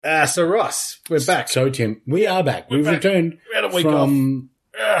So Ross, we're back. So Tim, we are back. We've returned We had a week from.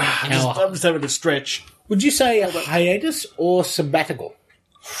 I'm just having a stretch. Would you say hiatus or sabbatical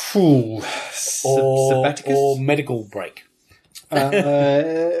Ooh, or sabbaticus? medical break?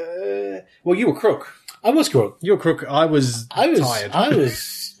 Well, you were crook. I was crook. You were crook. I was tired.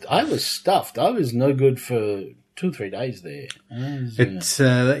 I was stuffed. I was no good for 2 or 3 days there. It's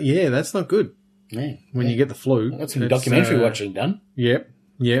that's not good Yeah. when you get the flu. I got some It's, documentary watching done. Yep.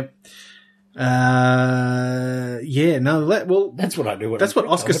 No. That's what I do. That's what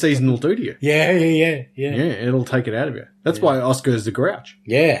Oscar season will do to you. Yeah. Yeah, it'll take it out of you. That's why Oscar's the grouch.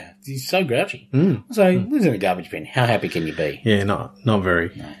 Yeah, he's so grouchy. So, lives in a garbage bin. How happy can you be? Yeah, not very.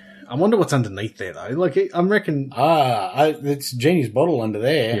 No. I wonder what's underneath there though. Like, I reckon. It's Jeannie's bottle under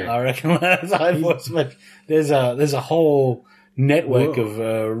there. Yeah. I reckon. But there's a whole network of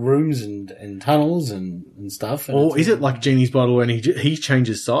rooms and tunnels and stuff. And Or is it like Genie's bottle and he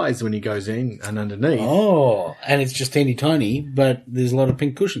changes size when he goes in and underneath? Oh, and it's just teeny tiny, but there's a lot of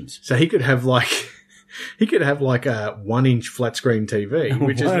pink cushions. So he could have like a 1-inch flat screen TV,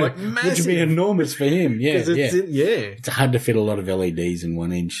 which is like massive. Which would be enormous for him. Yeah, 'Cause It's hard to fit a lot of LEDs in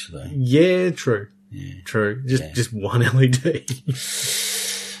 1 inch, though. Yeah, true. Yeah. True. Just one LED.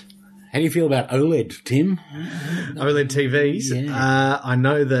 How do you feel about OLED, Tim? OLED TVs. Yeah. I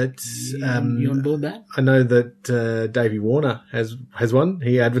know that. You on board that? I know that Davey Warner has one.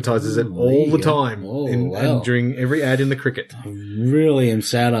 He advertises it all the time, and during every ad in the cricket. I really am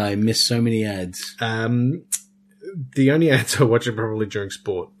sad. I miss so many ads. The only ads I watch are probably during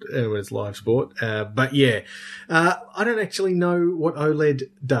sport, when it's live sport. But yeah, I don't actually know what OLED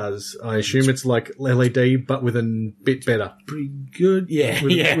does. I assume it's like LED, but with a bit better. Pretty good. Yeah.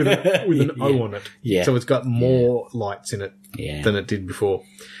 With an O on it. Yeah. So it's got more lights in it than it did before.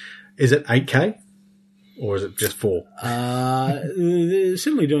 Is it 8K? Or is it just 4? They're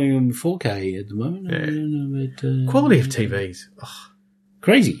certainly doing them 4K at the moment. Yeah. I don't know, but, quality of TVs. Oh,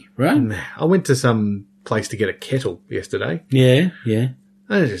 crazy, right? I went to some place to get a kettle yesterday. Yeah.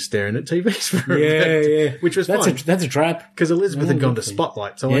 I was just staring at TVs for a Yeah. bit, which was fine. That's a trap. Because Elizabeth had gone to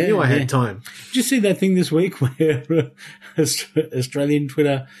Spotlight, so I knew I had time. Did you see that thing this week where Australian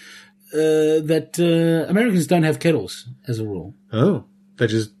Twitter that Americans don't have kettles as a rule? Oh, they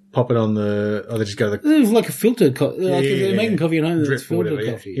just pop it on the. Oh, they just go to the. It's like a filtered coffee. They're making coffee at home. Drip It's filtered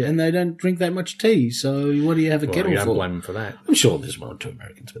whatever, coffee, yeah. and they don't drink that much tea. So what do you have a kettle You for? don't blame them for that. I'm sure there's 1 or 2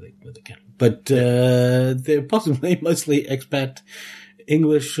 Americans with a kettle, but they're possibly mostly expat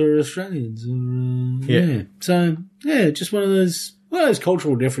English or Australians. So just one of those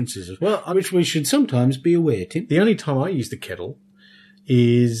cultural differences. Which we should sometimes be aware, Tim. The only time I use the kettle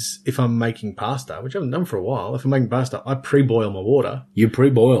is if I'm making pasta, which I haven't done for a while. If I'm making pasta, I pre-boil my water. You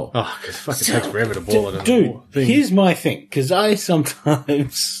pre-boil. Oh, because fucking takes forever to boil it. Dude, here's my thing, because I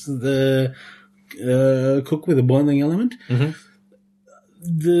sometimes cook with a boiling element. Mm-hmm.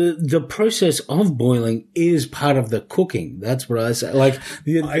 The process of boiling is part of the cooking. That's what I say. Like,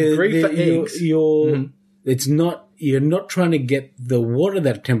 I agree for eggs. It's not. You're not trying to get the water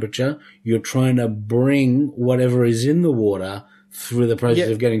that temperature. You're trying to bring whatever is in the water through the process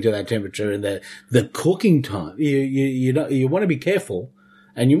of getting to that temperature, and the cooking time. You want to be careful,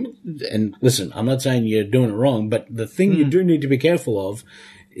 and listen. I'm not saying you're doing it wrong, but the thing you do need to be careful of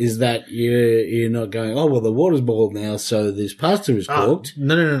is that you're not going, oh, well, the water's boiled now, so this pasta is cooked.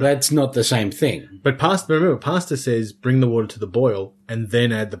 No. That's not the same thing. But remember, pasta says bring the water to the boil and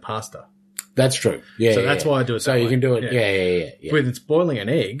then add the pasta. That's true. Yeah. So that's why I do it. So you can do it. Yeah. When it's boiling an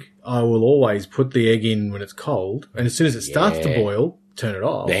egg, I will always put the egg in when it's cold, and as soon as it starts to boil, turn it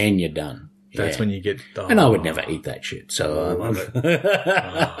off. Then you're done. That's when you get. And I would never eat that shit. So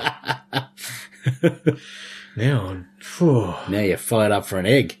Now you're fired up for an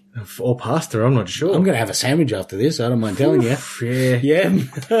egg or pasta. I'm not sure. I'm going to have a sandwich after this. I don't mind telling you. Yeah.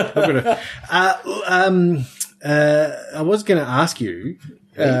 I was going to ask you.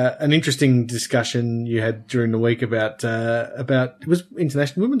 An interesting discussion you had during the week about it was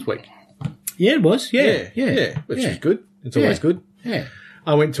International Women's Week. Yeah, it was. Yeah. Which is good. It's always good. Yeah.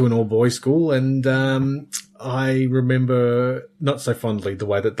 I went to an all-boys school, and I remember not so fondly the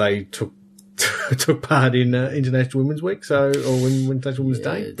way that they took part in International Women's Week, or International Women's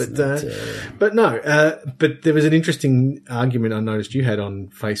Day. But there was an interesting argument I noticed you had on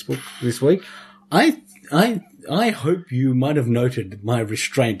Facebook this week. I hope you might have noted my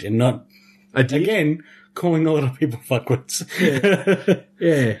restraint in not, again, calling a lot of people fuckwits.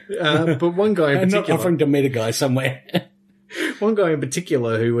 But one guy in particular. And not offering to meet a guy somewhere. One guy in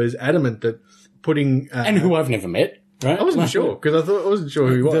particular who was adamant that putting... and who I've never met. right? I wasn't sure because I wasn't sure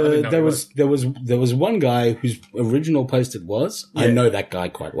who he was. I didn't know who he was. There was one guy whose original post it was. I know that guy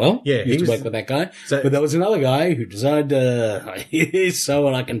quite well. Yeah, used to work with that guy. But there was another guy who decided, here's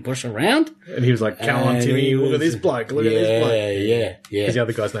someone I can push around. And he was like, "Come on, Timmy, look at this bloke. Look at this bloke." Yeah. Because the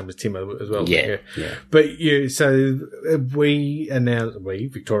other guy's name was Timo as well. Yeah. But so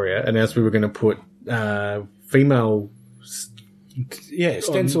Victoria announced we were going to put female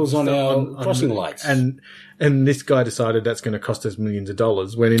stencils on our crossing lights. And this guy decided that's going to cost us millions of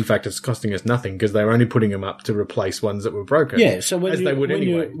dollars when in fact it's costing us nothing because they were only putting them up to replace ones that were broken. Yeah, so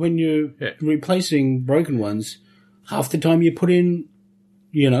when you're replacing broken ones, half the time you put in,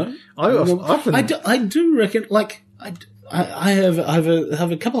 I do reckon, like, I have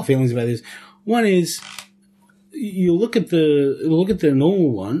a couple of feelings about this. One is you look at the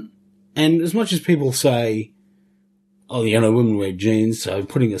normal one, and as much as people say, "Oh, women wear jeans, so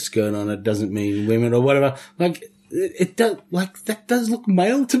putting a skirt on it doesn't mean women," or whatever. Like, it does, like, that does look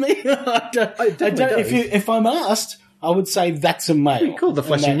male to me. I don't, if I'm asked, I would say that's a male. You call the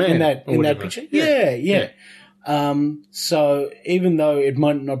flashing man in that picture. Yeah. So even though it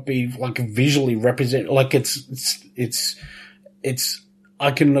might not be like visually represent, like it's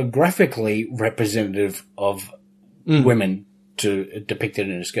iconographically representative of women depicted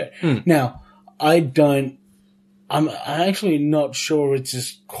in a skirt. Now, I'm actually not sure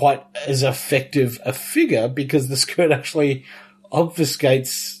it's quite as effective a figure because the skirt actually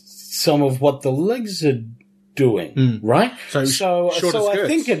obfuscates some of what the legs are doing, right? So I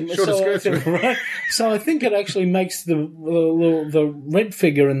think it actually makes the red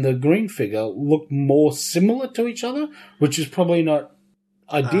figure and the green figure look more similar to each other, which is probably not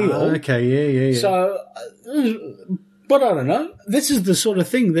ideal. Okay, yeah. So. But I don't know. This is the sort of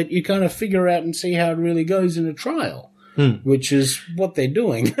thing that you kind of figure out and see how it really goes in a trial, which is what they're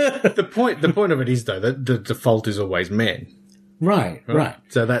doing. The point of it is though that the default is always men. Right.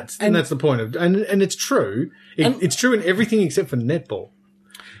 So that's the point of, and it's true. It's true in everything except for netball.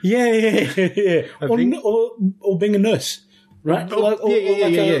 Yeah. Or being a nurse, right?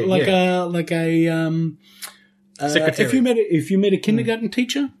 Like a secretary. If you met a kindergarten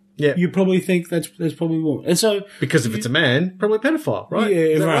teacher. Yeah. You probably think that's probably a woman. And so because if it's a man, probably a pedophile, right?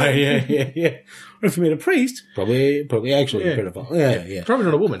 Yeah, right. Yeah. Or if you meet a priest, probably actually a pedophile. Yeah. Probably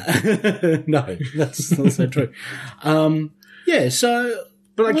not a woman. No, that's not so true. So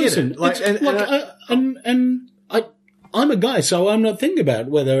but I get it. Like I'm a guy, so I'm not thinking about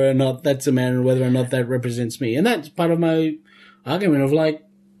whether or not that's a man or whether or not that represents me. And that's part of my argument of like,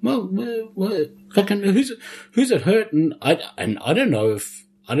 well, fucking who's it hurt? And I don't know if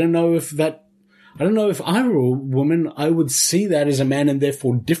I were a woman, I would see that as a man and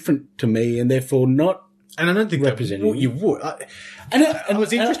therefore different to me and therefore not. And I don't think representing you would. I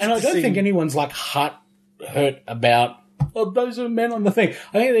was interested. And I don't think anyone's like heart hurt about, those are men on the thing.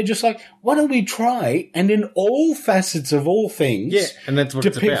 I think they're just like, why don't we try and in all facets of all things, and that's what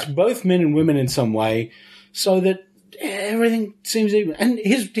depict it's about. Both men and women in some way so that everything seems even. And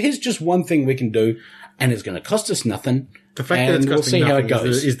here's just one thing we can do, and it's going to cost us nothing. The fact that it's costing nothing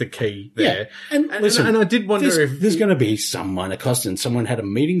is the key there. Yeah. And listen, and I did wonder if there's going to be some minor cost, and someone had a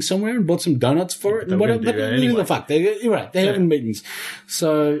meeting somewhere and bought some donuts for it, and whatever. But anyway. The fuck, you're right. They're having meetings.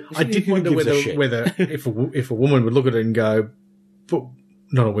 So I did wonder whether if a woman would look at it and go, "But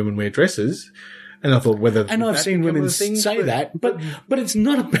not all women wear dresses." And I thought whether, and I've seen women say that, but it's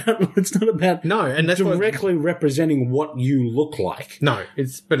not about no, and that's directly representing what you look like. No,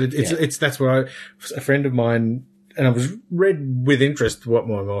 it's that's where a friend of mine, and I was read with interest what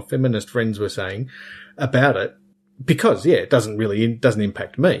my more feminist friends were saying about it because it doesn't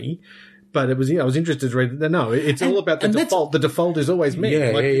impact me. But it was, I was interested to read that. No, it's all about the default. The default is always men.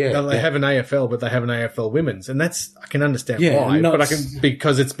 They have an AFL, but they have an AFL women's, and I can understand why. But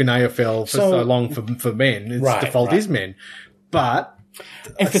because it's been AFL for so long for men, its default is men. But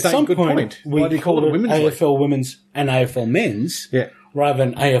if at some point we call it AFL women's and AFL men's, rather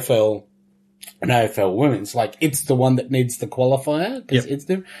than AFL and AFL women's, like it's the one that needs the qualifier because it's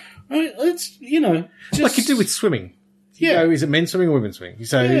the right. It's like you do with swimming. Yeah, is it men's swimming or women's swimming? You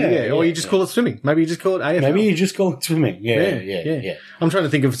say, or you just call it swimming. Maybe you just call it AFL. Maybe you just call it swimming. Yeah. I'm trying to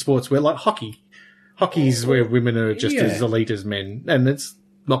think of sports where, like hockey. Hockey is where women are just as elite as men, and it's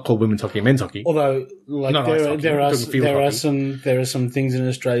not called women's hockey, men's hockey. Although, like there are some things in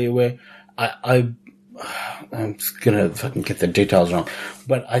Australia where I'm just gonna fucking get the details wrong,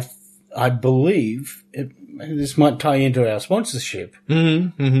 but I believe this might tie into our sponsorship.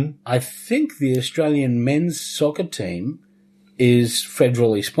 I think the Australian men's soccer team is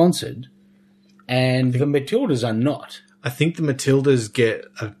federally sponsored, and the Matildas are not. I think the Matildas get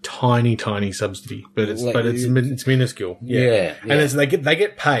a tiny, tiny subsidy, but it's minuscule. Yeah. And they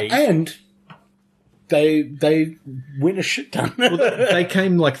get paid. And they win a shit ton. Well, they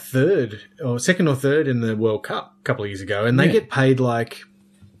came like second or third in the World Cup a couple of years ago, and they get paid like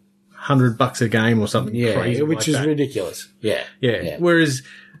 $100 a game or something crazy, which is that. ridiculous. Yeah. Whereas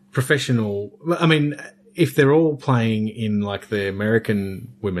professional, I mean, if they're all playing in like the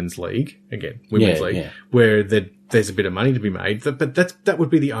American Women's League, where there's a bit of money to be made, but that would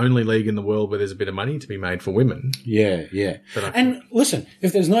be the only league in the world where there's a bit of money to be made for women. Yeah. And listen,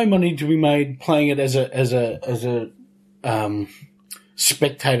 if there's no money to be made playing it as a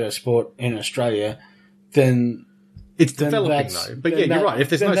spectator sport in Australia, then it's developing though. But yeah, you're right. If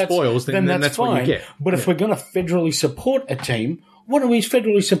there's no spoils, then that's fine. what you get. But if we're going to federally support a team, why don't we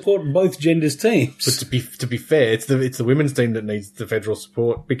federally support both genders' teams? But to be fair, it's the women's team that needs the federal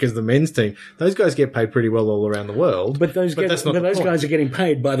support, because the men's team, those guys get paid pretty well all around the world. But those guys are getting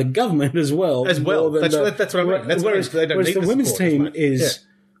paid by the government as well. That's what I mean. Whereas the women's team is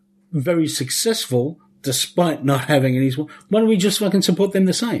very successful despite not having any support. Why don't we just fucking support them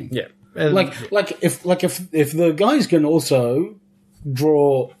the same? Yeah. And if the guys can also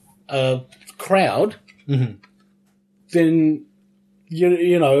draw a crowd, then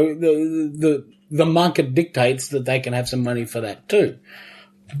you know the market dictates that they can have some money for that too.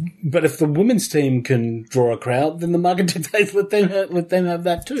 But if the women's team can draw a crowd, then the market dictates let them have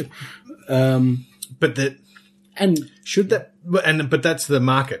that too. But that's the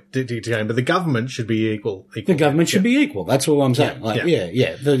market dictating. But the government should be equal. The government should be equul. That's all I'm saying.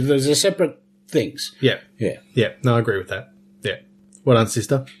 There's a separate things. Yeah. No, I agree with that. Yeah. Well done,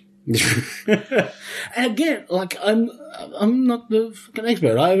 sister. And again, like I'm not the fucking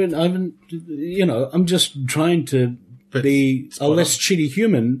expert. I haven't. You know, I'm just trying to be a less shitty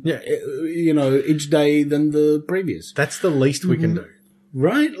human. Yeah. You know, each day than the previous. That's the least we can do.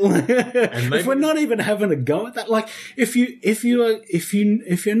 Right? If we're not even having a go at that, like if you're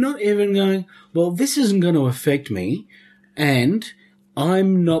not even going, well, this isn't going to affect me, and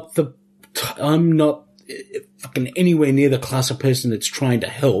I'm not fucking anywhere near the class of person that's trying to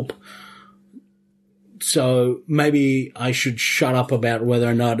help. So maybe I should shut up about whether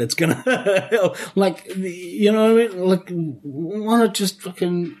or not it's going to help. Like, you know what I mean? Like, why not just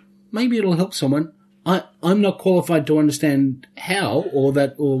fucking, maybe it'll help someone. I'm not qualified to understand how or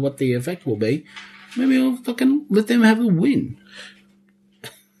what the effect will be. Maybe I'll fucking let them have a win.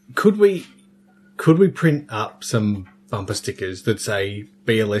 Could we print up some bumper stickers that say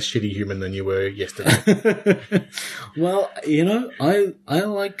 "Be a less shitty human than you were yesterday"? Well, you know, I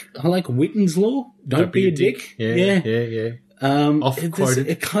like Witten's law. Don't be a dick. Yeah. Off quoted.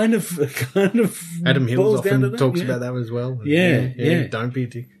 It kind of Adam Hills often talks that, about that as well. Yeah. Don't be a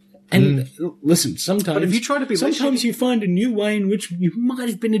dick. And listen, sometimes, but if you try to be, sometimes you find a new way in which you might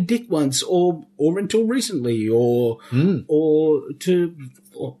have been a dick once, or until recently, or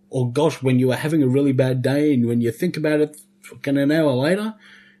gosh, when you were having a really bad day, and when you think about it, fucking an hour later,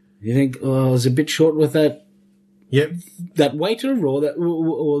 you think, oh, I was a bit short with that. Yep. That waiter, or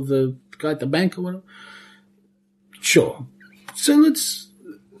the guy at the bank, or whatever. Sure. So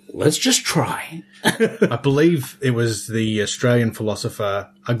let's just try. I believe it was the Australian philosopher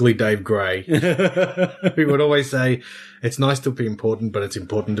Ugly Dave Gray who would always say, it's nice to be important, but it's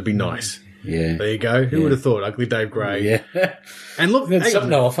important to be nice. Yeah. There you go. Who would have thought? Ugly Dave Gray. Yeah. And look, there's something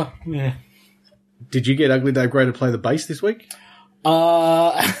to offer. Yeah. Did you get Ugly Dave Gray to play the bass this week?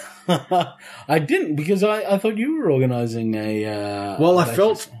 I didn't, because I thought you were organising a. Well, I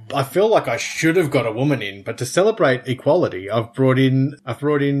feel like I should have got a woman in, but to celebrate equality, I've brought in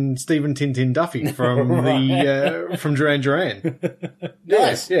Stephen Tintin Duffy from from Duran Duran.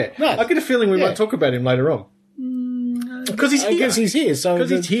 Nice. Yeah. Nice. I get a feeling we might talk about him later on. Because he's here. I guess he's here. So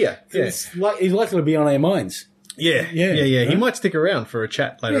because he's here. Yeah. He's likely to be on our minds. Yeah. He might stick around for a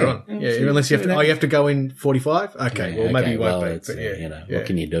chat later on. Yeah, unless you have to go in 45. Okay, well maybe you won't be. But you know, what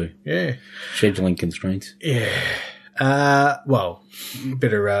can you do? Yeah, scheduling constraints. Yeah. Well,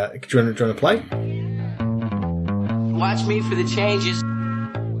 better. Do you want to play? Watch me for the changes.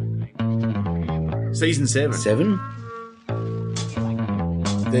 Season 7. 7.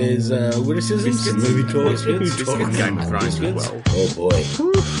 There's witticisms, movie talks, Game of Thrones as well. Oh boy.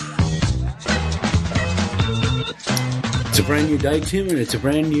 It's a brand new day, Tim, and it's a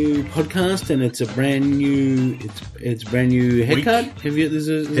brand new podcast, and it's a brand new haircut. Have you? Is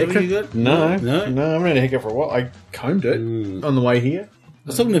that what you got? No, I haven't had a haircut for a while. I combed it on the way here.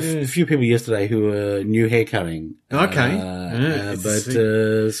 was talking to a few people yesterday who were new hair cutting. Okay.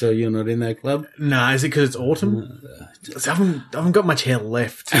 So you're not in that club? No, is it because it's autumn? I haven't got much hair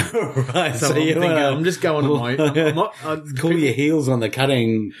left. Right. So I'm just going to my... Call your heels on the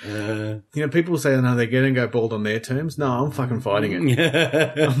cutting. People say, no, they're going to go bald on their terms. No, I'm fucking fighting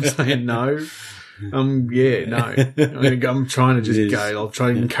it. I'm saying no. No. I'm trying to just go. I'll try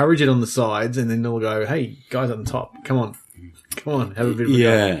and encourage it on the sides, and then they'll go, hey, guys on top, come on, have a bit of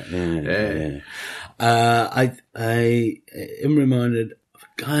a go. I am reminded of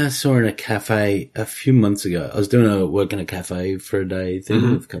a guy I saw in a cafe a few months ago. I was doing work in a cafe for a day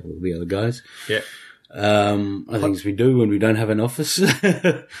thing with a couple of the other guys. Yeah. Things we do when we don't have an office.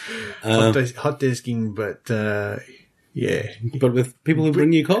 Hot desking, but but with people who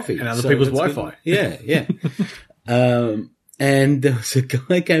bring you coffee and other people's Wi-Fi. Good. Yeah. And there was a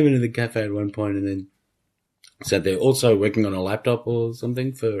guy came into the cafe at one point and then sat there also working on a laptop or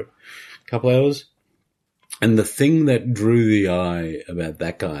something for a couple hours. And the thing that drew the eye about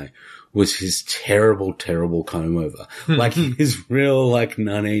that guy was his terrible, terrible comb over. Like his real,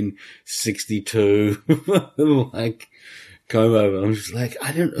 1962, comb over. I'm just like,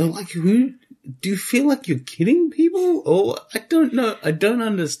 I don't know, who, do you feel like you're kidding people? Or, I don't know, I don't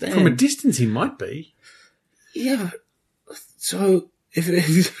understand. From a distance he might be. Yeah. So, if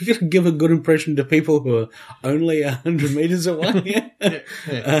you're going to give a good impression to people who are only 100 meters away,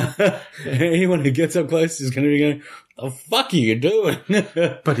 anyone who gets up close is going to be going, "The fuck are you doing?"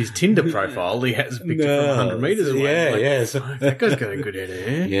 But his Tinder profile, he has a picture from 100 meters away. Yeah, So, that guy's got a good head of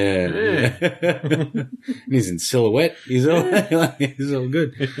hair. Yeah. And he's in silhouette. He's all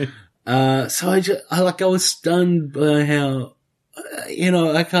good. So I was stunned by how,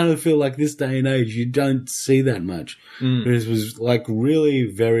 I kind of feel like this day and age, you don't see that much. It was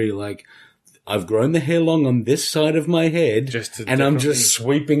really very I've grown the hair long on this side of my head and I'm just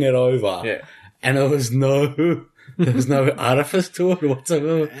sweeping it over. Yeah. And there was no artifice to it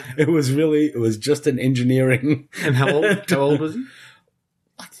whatsoever. It was just an engineering. And how old was he?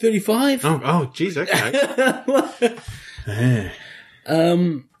 35. Oh, geez, okay.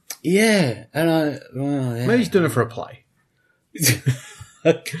 Yeah. And maybe he's doing it for a play.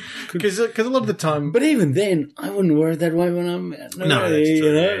 Because a lot of the time, but even then, I wouldn't wear it that way when I'm that's true.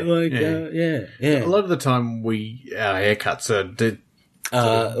 A lot of the time, our haircuts are this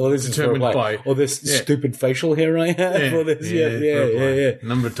is determined by this stupid facial hair I have, or this, A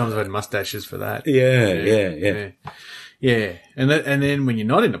number of times I've had mustaches for that. Yeah. And then when you're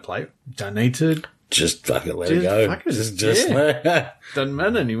not in a play, don't need to. Just fucking let it go. Doesn't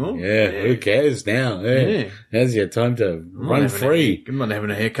matter anymore. Yeah, who cares now? Yeah. Now's your time to run free. I'm not having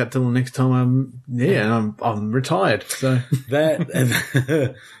a haircut till the next time I'm retired. So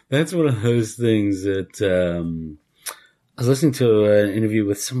that's one of those things that I was listening to an interview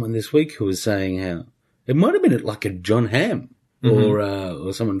with someone this week who was saying how it might have been like a John Hamm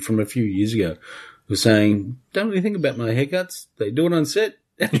or someone from a few years ago who was saying, "Don't really think about my haircuts. They do it on set."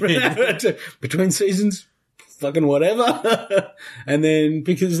 Between seasons, fucking whatever. And then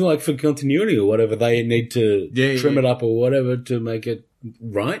because for continuity or whatever, they need to trim it up or whatever to make it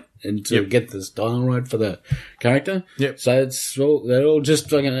right and to get the style right for the character. Yep. So that all just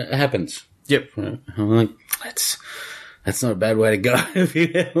fucking happens. Yep. I'm like, that's not a bad way to go.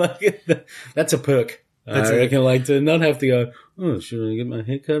 That's a perk. I reckon, to not have to go, oh, should I get my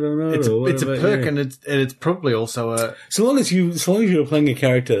haircut or not? It's a perk, and it's probably also a. So long as you're playing a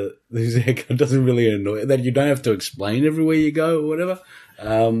character whose haircut doesn't really annoy, that you don't have to explain everywhere you go or whatever.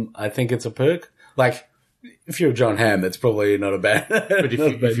 I think it's a perk. If you're John Hamm, it's probably not a bad. But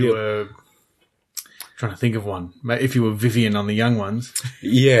if you were trying to think of one, if you were Vivian on the Young Ones,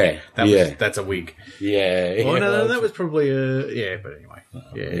 that's a wig. Yeah. Oh no, that was probably a But anyway,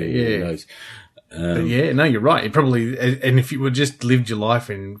 Who knows? But you're right. It probably, and if you would just lived your life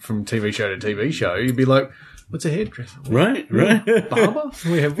from TV show to TV show, you'd be like, "What's a hairdresser?" Right. Barber.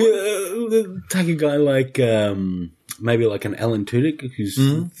 We have take a guy like maybe like an Alan Tudyk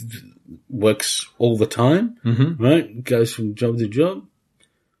who works all the time, right? Goes from job to job.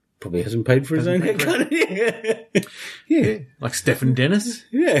 Probably hasn't paid for his own haircut. Yeah, like Stephen Dennis.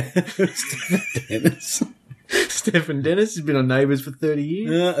 Yeah, Stephen Dennis. Stephen Dennis has been on Neighbours for 30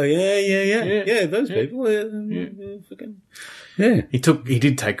 years. Yeah, those people. Yeah. He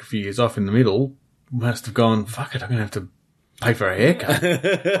did take a few years off in the middle. Must have gone, fuck it, I'm going to have to pay for a haircut.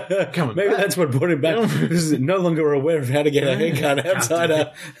 Maybe that's what brought him back. He's no longer aware of how to get a haircut outside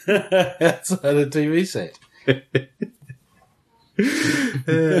a TV set.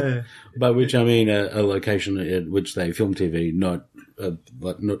 By which I mean a location at which they film TV, not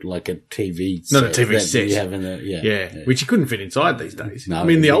not like a TV Not a TV that set. you have in Which you couldn't fit inside these days. No, I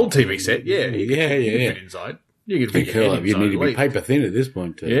mean, the you- old TV set, you could yeah. fit inside. You could fit your Cool. head You inside need to at be least. paper thin at this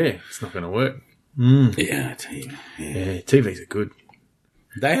point. Too. Yeah, it's not going to work. Yeah, I tell you. Yeah, TVs are good.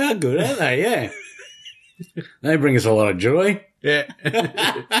 They are good, aren't they? Yeah. They bring us a lot of joy. Yeah.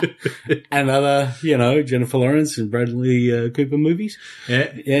 And other, Jennifer Lawrence and Bradley Cooper movies.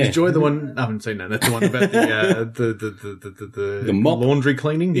 Yeah. Yeah. Enjoy the one. I haven't seen that. That's the one about the mop. laundry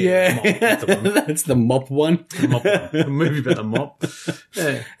cleaning. Yeah. The mop. That's the one. That's the mop one. The mop one. The movie about the mop.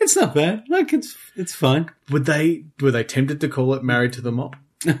 Yeah. It's not bad. Like, it's fine. Were they tempted to call it Married to the Mop?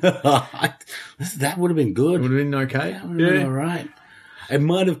 That would have been good. Would have been okay. That would have been all right. It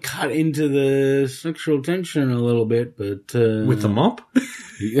might have cut into the sexual tension a little bit, but... With the mop?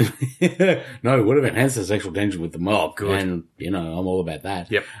 No, it would have enhanced the sexual tension with the mop. Good. And, I'm all about that.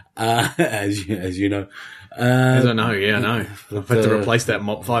 Yep. As you know. As I know, I know. I've had to replace that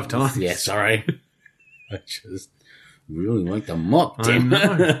mop 5 times. Yeah, sorry. I just really like the mop, I Tim.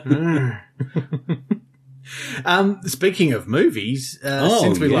 know. Speaking of movies,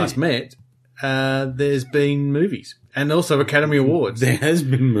 since we yeah. last met, there's been movies and also Academy Awards. There has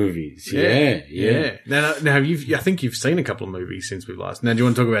been movies. Yeah. Now I think you've seen a couple of movies since we last. Now, do you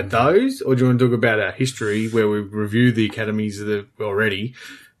want to talk about those, or do you want to talk about our history where we review the Academies already?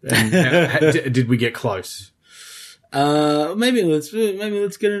 And did we get close? Maybe let's get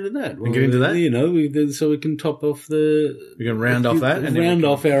into that. Get into that? So we can top off the... We can round off that, and round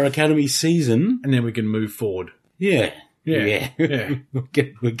off our Academy season. and then we can move forward. Yeah. Yeah.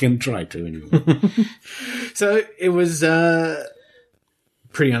 we can try to anyway. So it was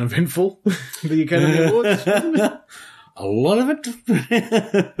pretty uneventful, the Academy Awards. A lot of it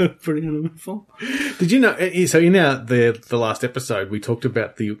pretty uneventful. Did you know? So in the last episode, we talked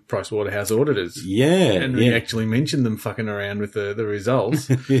about the Pricewaterhouse auditors. Yeah. And we actually mentioned them fucking around with the results.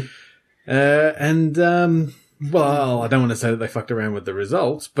 Well, I don't want to say that they fucked around with the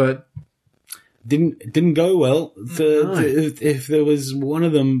results, but Didn't go well. If there was one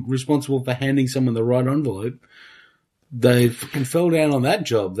of them responsible for handing someone the right envelope, they fucking fell down on that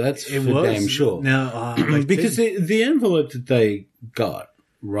job. That's for damn sure. Now, Because the envelope that they got,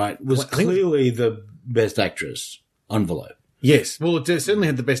 right, was clearly the best actress envelope. yes, well, it certainly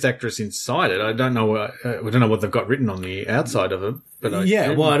had the best actress inside it. I don't know what they've got written on the outside of it, but I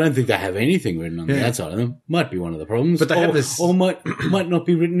don't think they have anything written on the outside of them. Might be one of the problems. But they have this, or might not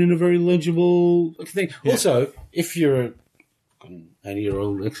be written in a very legible thing. Yeah. Also, if you're a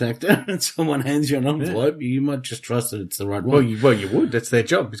 80-year-old ex-actor and someone hands you an envelope, you might just trust that it's the right one. well, you would. That's their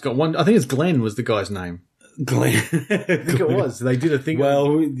job. It's got one. I think it's Glenn was the guy's name. Glenn. I think it was. They did a thing.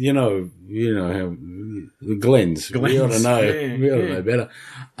 Well, you know how the Glens. We ought to know. Yeah, we ought to know better.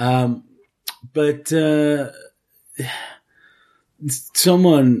 But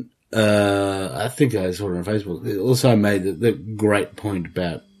someone, I think I saw it on Facebook, also made the great point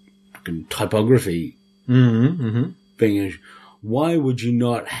about fucking typography being. Why would you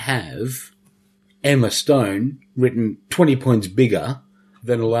not have Emma Stone written 20 points bigger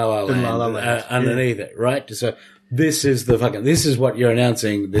than La La Land, underneath it, right? So this is what you're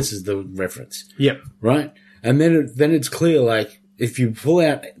announcing. This is the reference. Yep. Right? And then it's clear, like, if you pull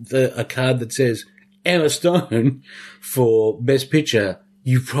out a card that says Emma Stone for Best Picture,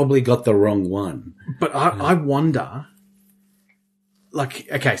 you've probably got the wrong one. But I wonder, like,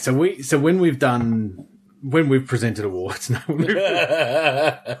 okay, so when we've presented awards,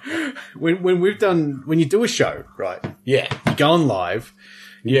 when you do a show, right? Yeah. You go on live,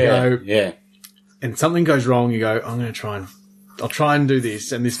 Yeah. and something goes wrong, you go, I'll try and do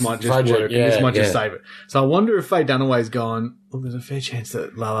this, and this might just Fudge it, work, and this might just yeah. save it. So I wonder if Faye Dunaway's gone, look, there's a fair chance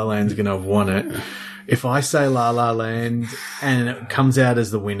that La La Land's going to have won it. If I say La La Land and it comes out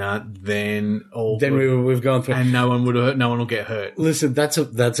as the winner, then we've gone through, and no one will get hurt. Listen, that's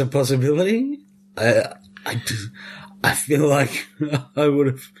a possibility. I feel like I would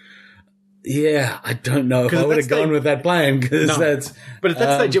have. Yeah, I don't know if I would have gone with that plan because that's. But at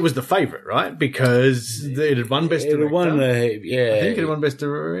that stage, it was the favourite, right? Because it had won Best Director. I think it had won Best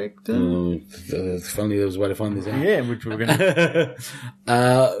Director. It's funny there was a way to find this out. Yeah, which we're going to.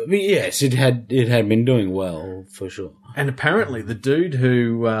 But yes, it had been doing well for sure. And apparently, the dude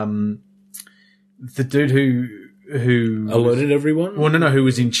who alerted everyone. Well, no, who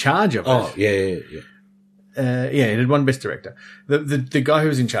was in charge of it. Oh, yeah. It had won Best Director. The guy who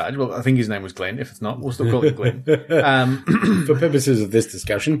was in charge, well, I think his name was Glenn. If it's not, we'll still call it Glenn. For purposes of this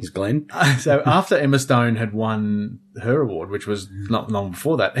discussion, he's Glenn. So after Emma Stone had won her award, which was not long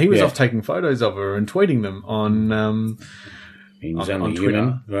before that, he was off taking photos of her and tweeting them on He's on only Twitter.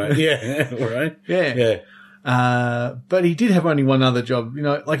 human, right? Yeah, right. Yeah. But he did have only one other job,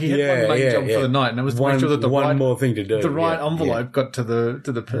 like he had one main job for the night, and it was to make sure that one more thing to do. The right envelope got to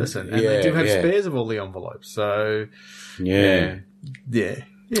the person. And they do have spares of all the envelopes. So Yeah.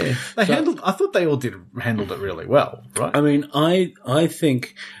 I thought they all handled it really well, right? I mean, I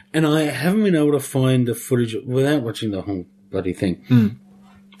think, and I haven't been able to find the footage without watching the whole bloody thing,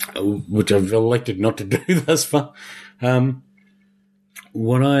 which I've elected not to do thus far.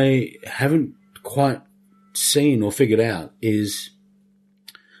 What I haven't quite seen or figured out is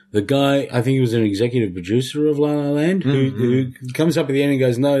the guy, I think he was an executive producer of La La Land, who comes up at the end and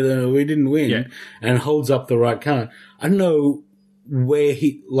goes, no, we didn't win, and holds up the right card. I don't know where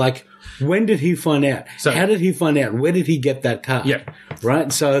when did he find out? So, how did he find out? Where did he get that card? Yeah.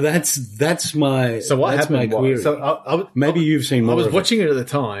 Right? So that's my, so what that's happened my query. So maybe you've seen more. I was watching it at the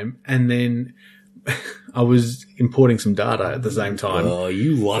time, and then I was importing some data at the same time. Oh,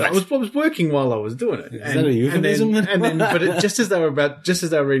 you love it. I was working while I was doing it. Is that a euphemism? Just as they were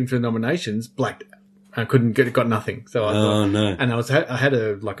reading for the nominations, blacked. I got nothing. So I thought, no. And I had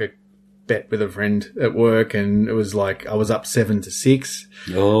a bet with a friend at work, and it was I was up 7-6.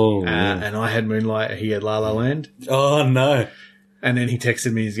 Oh, and I had Moonlight. He had La La Land. Oh no! And then he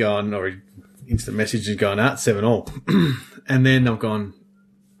texted me. He's gone, or he instant message is going out 7-all. And then I've gone.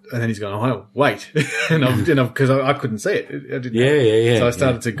 And then he's going, oh, wait. Because I couldn't see it. I didn't know. So I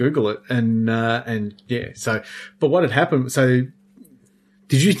started to Google it but what had happened, so.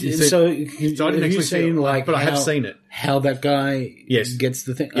 Did you, so I didn't actually see it, but I have seen it. How that guy gets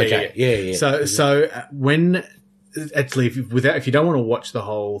the thing? Okay. Yeah. So when, actually, if you don't want to watch the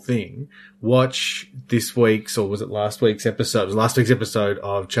whole thing, watch this week's, or was it last week's episode? It was last week's episode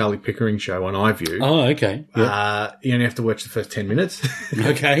of Charlie Pickering's show on iView. Oh, okay. Yeah. You only have to watch the first 10 minutes.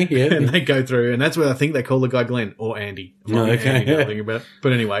 Okay, yeah. And they go through, and that's where I think they call the guy Glenn or Andy. Oh, okay. Andy, about it.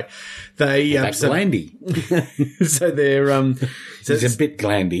 But anyway, they Glandy. So they're he's a bit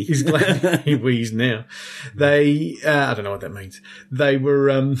glandy. He's glandy. He wheezes now. They I don't know what that means. They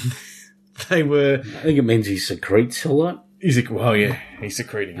were. I think it means he secretes a lot. He's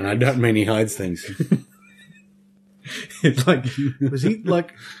secreting. And I don't mean he hides things. It's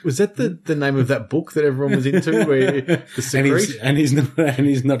was that the name of that book that everyone was into? Where the secrete? And he's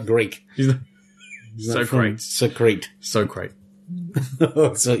not Greek. He's not Socrate. Socrate.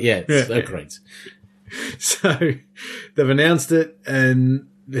 So yeah, Socrate. So they've announced it, and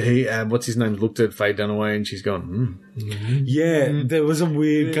he, what's his name, looked at Faye Dunaway, and she's gone, Yeah, there was a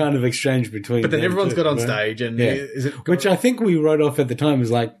weird kind of exchange between But then everyone's got on stage, and which I think we wrote off at the time as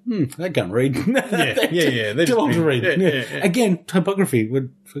like, they can't read. They're too old to read. Yeah. Again, typography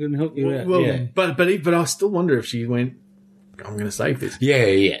would fucking help you out. Well, but I still wonder if she went, I'm going to save this.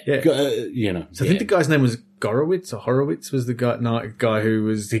 Yeah. So I think the guy's name was Gorowitz, or Horowitz was the guy who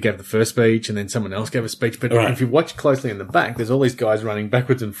he gave the first speech, and then someone else gave a speech. But if you watch closely in the back, there's all these guys running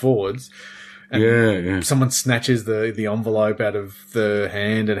backwards and forwards. And someone snatches the envelope out of the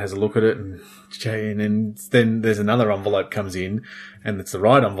hand and has a look at it, and then there's another envelope comes in, and it's the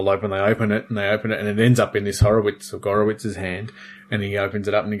right envelope, and they open it, and it ends up in this Horowitz or Gorowitz's hand, and he opens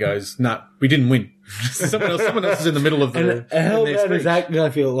it up and he goes, "No, we didn't win." someone else is in the middle of the. And how bad is that? I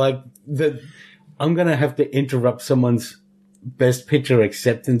feel like that I'm going to have to interrupt someone's best picture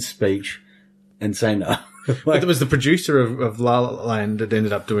acceptance speech and say no. But it was the producer of La La Land that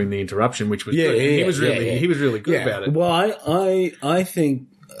ended up doing the interruption, which was good. He was really good about it. Well, I think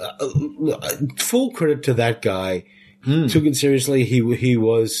full credit to that guy. Took it seriously. He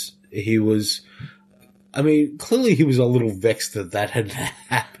was. I mean, clearly he was a little vexed that had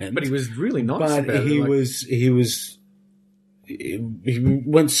happened, but he was really nice. But about it. He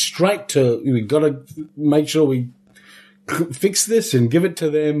went straight to. We got to make sure we fix this and give it to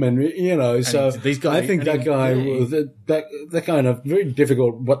them, and so these guys, I think that guy was that kind of very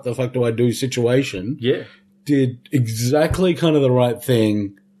difficult. What the fuck do I do? Situation. Yeah, did exactly kind of the right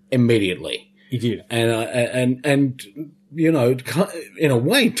thing immediately. He did, and in a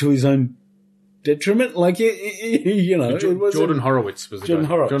way to his own detriment. Like it was Jordan Horowitz was the Jordan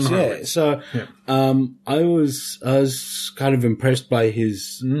guy. Horowitz. Yeah. So, I was kind of impressed by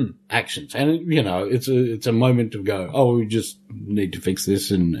his actions, and it's a moment to go, oh, we just need to fix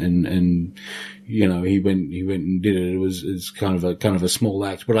this, and he went and did it. It's kind of a small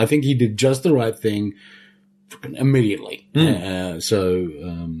act, but I think he did just the right thing immediately.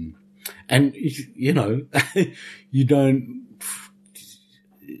 And you don't.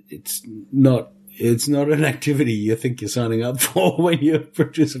 It's not an activity you think you're signing up for when you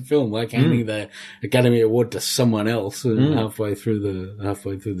produce a film, like handing the Academy Award to someone else halfway through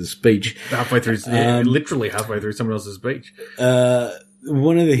the speech. Literally halfway through someone else's speech.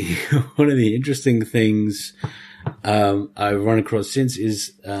 one of the one of the interesting things I've run across since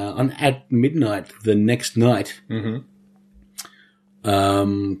is at midnight the next night.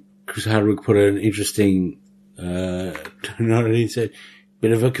 Chris Hardwick put an interesting note. He said,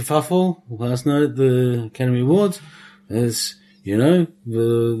 "Bit of a kerfuffle last night at the Academy Awards. As you know,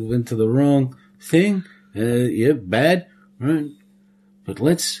 went to the wrong thing. Yeah, bad, right? But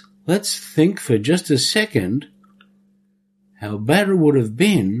let's think for just a second how bad it would have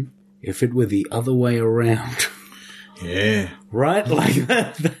been if it were the other way around." Yeah. Right? Like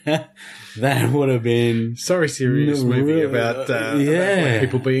that would have been... Sorry, serious movie about white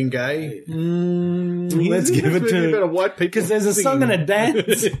people being gay. Let's give it to... about white people. Because there's a song and a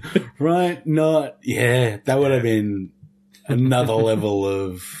dance. Right? That would have been another level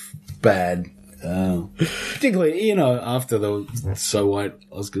of bad. Particularly, after the So White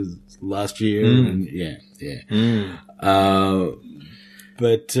Oscars last year. And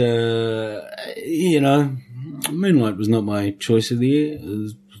but, Moonlight was not my choice of the year. It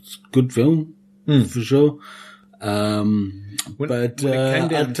was a good film, for sure. But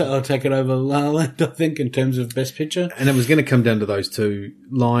I'll take it over La La Land, I think, in terms of Best Picture. And it was going to come down to those two.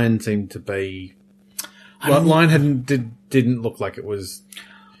 Lion seemed to be... Well, Lion didn't look like it was...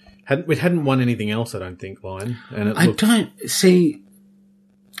 It hadn't won anything else, I don't think, Lion. And it looked... I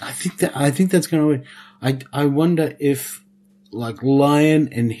think that's going to win. I wonder if, like, Lion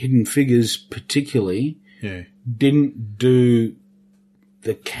and Hidden Figures particularly... Yeah. Didn't do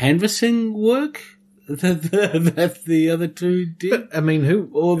the canvassing work that the other two did. But, I mean, who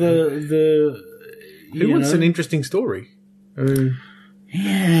wants an interesting story?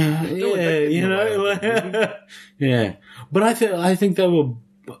 Yeah. But I think they were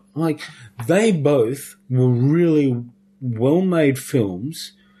like they both were really well-made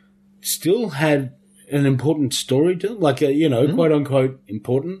films. Still had an important story to them, like quote unquote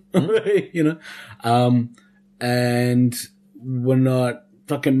important, and we're not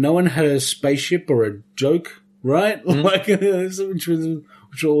fucking. No one had a spaceship or a joke, right? Like which will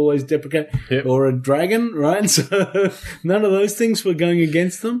always deprecate, or a dragon, right? So none of those things were going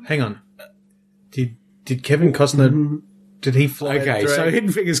against them. Hang on, did Kevin Costner? Did he fly? Okay, so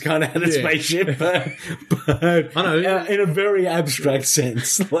Hidden Figures kind of had a spaceship, but I know in a very abstract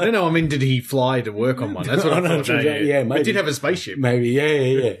sense. Like, no, I mean, did he fly to work on one? That's what I thought. Yeah, maybe. He did have a spaceship. Maybe,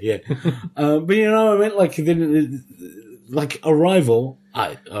 yeah. But I meant like Arrival.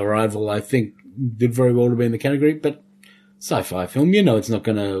 Arrival, I think, did very well to be in the category, but sci-fi film, it's not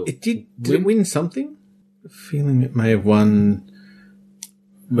going to. Did it win something? I have a feeling it may have won.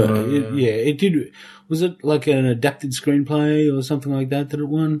 But it did. Was it like an adapted screenplay or something like that it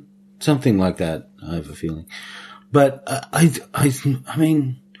won? Something like that, I have a feeling. But I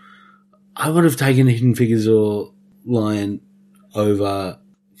mean, I would have taken Hidden Figures or Lion over,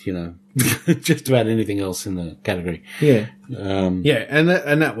 just about anything else in the category. Yeah. And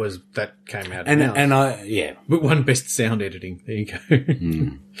that came out. But won Best Sound Editing. There you go.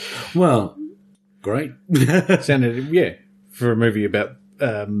 Well, great. Sound editing, for a movie about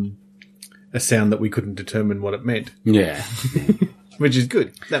a sound that we couldn't determine what it meant. Yeah. Which is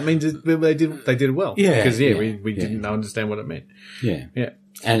good. That means they did it well. Yeah. Because, we didn't understand what it meant. Yeah. Yeah.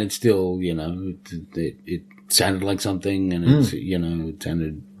 And it still, it sounded like something and it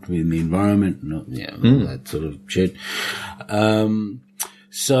sounded in the environment and all that sort of shit.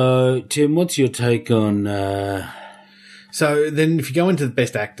 So, Tim, what's your take on... So then if you go into the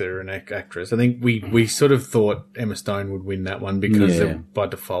Best Actor and Actress, I think we sort of thought Emma Stone would win that one because by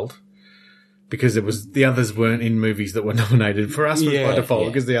default. Because the others weren't in movies that were nominated. For us, it was by default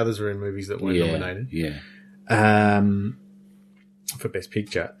because the others were in movies that weren't nominated. Yeah. For Best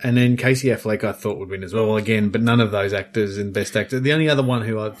Picture. And then Casey Affleck I thought would win as well again, but none of those actors in Best Actor. The only other one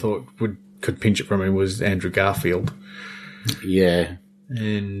who I thought could pinch it from him was Andrew Garfield. Yeah.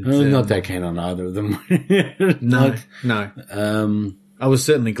 And I'm not that keen on either of them. No. I was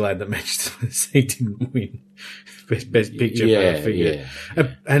certainly glad that Manchester by the Sea didn't win Best Picture.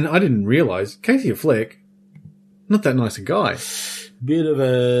 And I didn't realise Casey Affleck, not that nice a guy. Bit of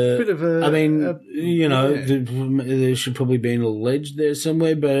a. I mean, there should probably be an alleged there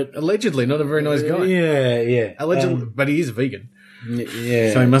somewhere, but allegedly not a very nice guy. Yeah. Allegedly, but he is a vegan.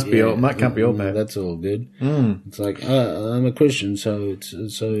 Yeah. So he must be all, can't be all bad. That's all good. It's like, I'm a Christian, so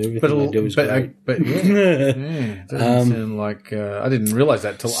everything I do is great. But it doesn't sound like, I didn't realise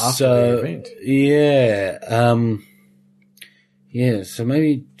that till after the event. So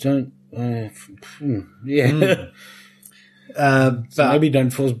maybe don't, so maybe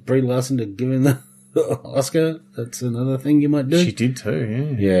don't force Brie Larson to give him the Oscar. That's another thing you might do. She did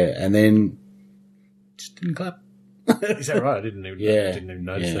too, Yeah, and then just didn't clap. Is that right? I didn't even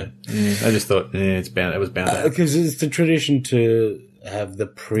notice that. Yeah. I just thought, it was bound to happen. Because it's the tradition to have the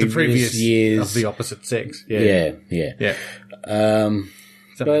previous years of the opposite sex. Yeah.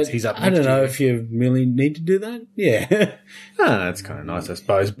 But he's up I don't next know year. if you really need to do that. Yeah. That's kind of nice, I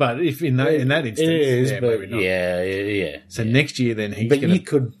suppose. But if in that instance, it is, but maybe not. yeah. So next year, then he's But going you to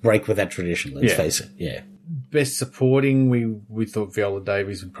could break with that tradition, let's face it. Yeah. best supporting. We thought Viola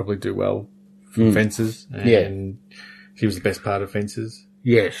Davies would probably do well from Fences, and she was the best part of Fences.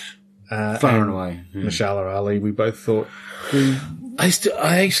 Yes. Far and away. Mashallah Ali, we both thought. I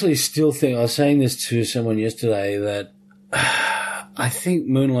actually still think, I was saying this to someone yesterday, that I think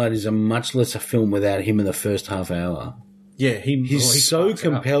Moonlight is a much lesser film without him in the first half hour. Yeah, he's so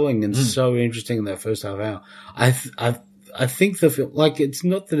compelling and so interesting in that first half hour. I think the film, like, it's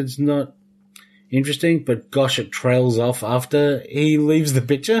not that it's not interesting, but gosh, it trails off after he leaves the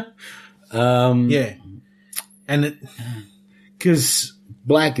picture. And because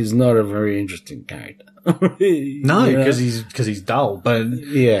Black is not a very interesting character. No, because he's dull. But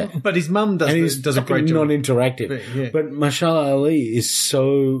but his mum does a great job. Non-interactive. But Mashallah Ali is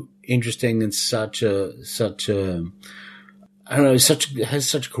so interesting and such a I don't know, has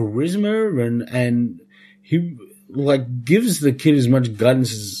such charisma and he like gives the kid as much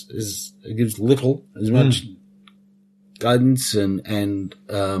guidance as gives little as much guidance and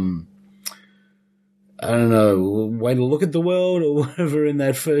I don't know, way to look at the world or whatever in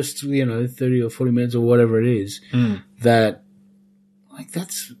that first, 30 or 40 minutes or whatever it is, that, like,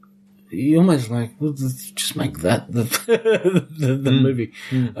 that's, you almost like, well, just make that the movie.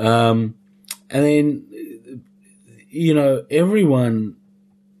 And then, everyone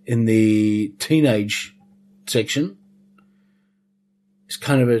in the teenage section is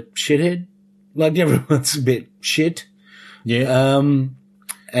kind of a shithead. Like, everyone's a bit shit. Yeah.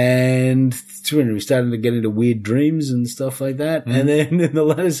 And when we started to get into weird dreams and stuff like that. And then in the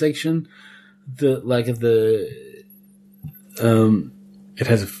latter section, it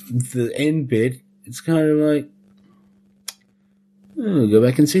has the end bit. It's kind of like, go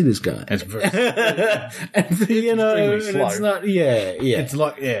back and see this guy. It's very, and slow. It's not, It's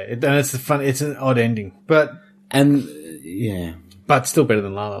like, and it's it's an odd ending, but still better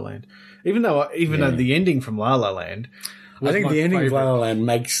than La La Land. Even though the ending from La La Land, I think the ending of La La Land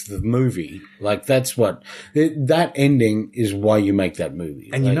makes the movie. Like, that's what... That ending is why you make that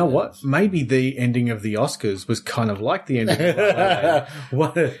movie. And you know what? Maybe the ending of the Oscars was kind of like the ending of La La Land.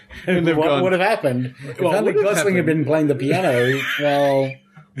 What would have happened if Ryan Gosling had been playing the piano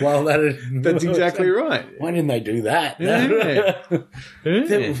while That's exactly right. Why didn't they do that? Yeah.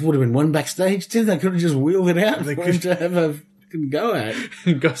 There would have been one backstage. They could have just wheeled it out for him to have a go at.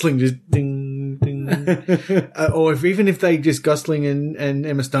 Gosling just ding, ding. Or even if they just Gosling and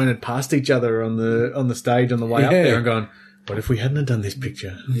Emma Stone had passed each other on the stage on the way up there and gone, what if we hadn't have done this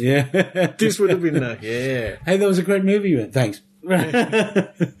picture? Yeah. This would have been Hey, that was a great movie. Thanks.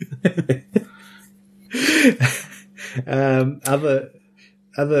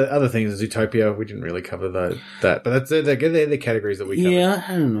 Other things is Zootopia. We didn't really cover that, but they're the categories that we covered. Yeah,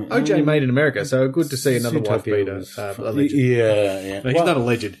 I don't know. OJ Made in America, so good to see another wife beater. Alleged. Yeah. No, he's not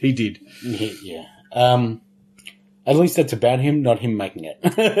alleged. He did. Yeah. At least that's about him, not him making it.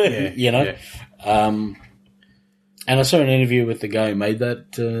 Yeah. And I saw an interview with the guy who made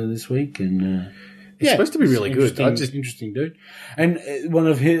that this week, and it's supposed to be really good. Interesting dude. And one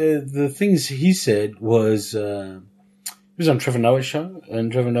of the things he said was. He was on Trevor Noah's show,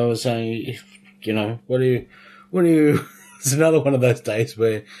 and Trevor Noah was saying, what do you, it's another one of those days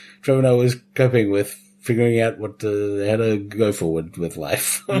where Trevor Noah was coping with figuring out how to go forward with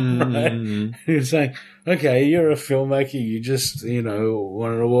life. Right? He was saying, okay, you're a filmmaker, you just,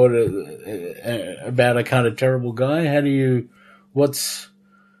 won an award about a kind of terrible guy. How do you, what's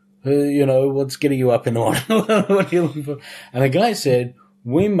getting you up in the morning? What are you looking for? And the guy said,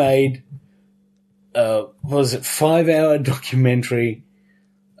 we made 5-hour documentary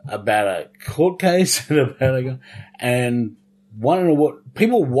about a court case and won an award.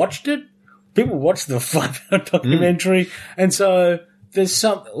 People watched it. People watched the 5-hour documentary, and so there's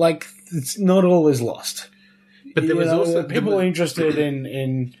some it's not all is lost. But there was also people interested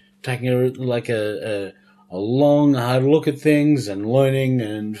in taking a long, hard look at things and learning,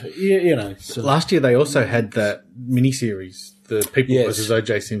 and So. Last year they also had that miniseries. The People versus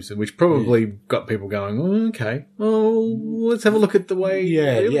O.J. Simpson, which probably got people going, okay, well, let's have a look at the way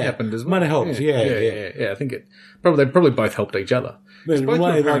it really happened as well. Might have helped, yeah. I think they probably both helped each other. That's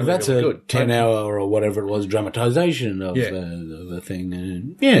really a 10-hour or whatever it was dramatization of the thing.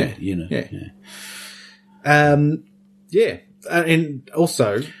 And, And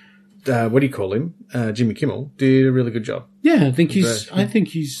also, what do you call him? Jimmy Kimmel did a really good job. Yeah, I think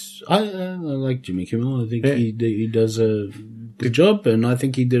I like Jimmy Kimmel. I think he does a good job, and I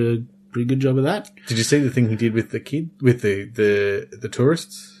think he did a pretty good job of that. Did you see the thing he did with the kid, with the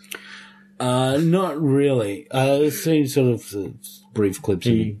tourists? Not really. I've seen sort of brief clips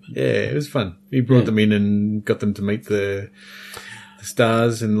of him. Yeah, it was fun. He brought them in and got them to meet the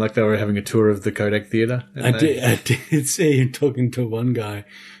stars, and like they were having a tour of the Kodak Theatre. I did see him talking to one guy.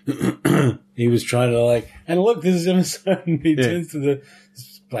 He was trying to and look, this is Emma Stone. He turns to the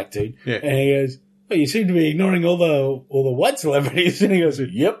black dude, and he goes, "Oh, you seem to be ignoring all the white celebrities." And he goes,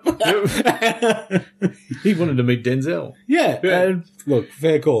 "Yep." He wanted to meet Denzel. Yeah. Look,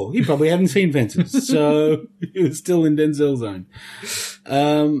 fair call. He probably hadn't seen Fences, so he was still in Denzel zone.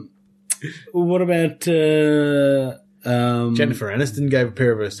 What about Jennifer Aniston gave a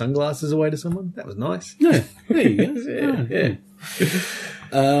pair of her sunglasses away to someone? That was nice. Yeah, there you go.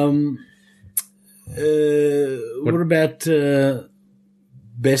 What about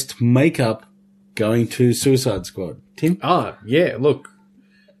best makeup going to Suicide Squad? Tim? Oh, yeah, look.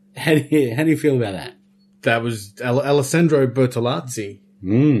 How do you feel about that? That was Alessandro Bertolazzi.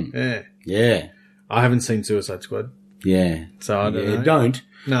 Yeah. Yeah. I haven't seen Suicide Squad. Yeah. So I don't know. Don't.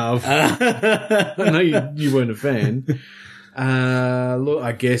 No. I know you weren't a fan. Look,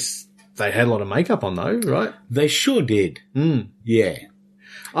 I guess they had a lot of makeup on though, right? They sure did. Yeah.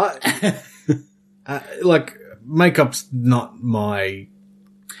 Makeup's not my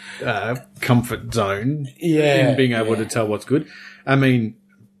comfort zone in being able to tell what's good. I mean,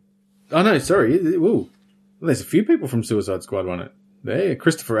 there's a few people from Suicide Squad on it. There,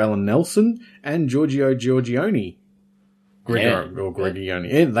 Christopher Allen Nelson and Giorgio Giorgione.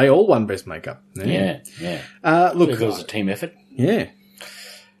 Gregorioni. Yeah, they all won Best Makeup. Yeah. Look, it was a team effort. Yeah.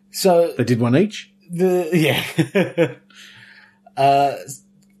 So they did one each. So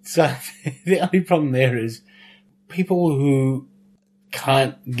the only problem there is people who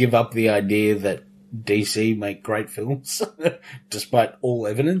can't give up the idea that DC make great films, despite all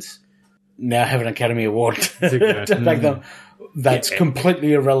evidence, now have an Academy Award to make them. That's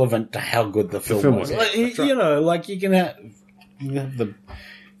completely irrelevant to how good the film was. You know, you can have the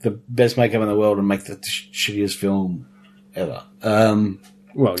best makeup in the world and make the shittiest film ever.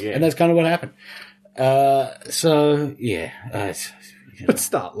 Well, yeah. And that's kind of what happened. So, yeah. But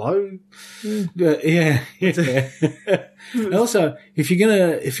start low. Yeah. Also, if you're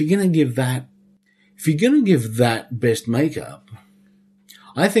gonna give that best makeup,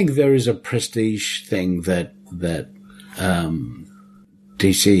 I think there is a prestige thing that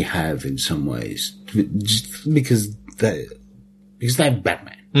DC have in some ways, just because they have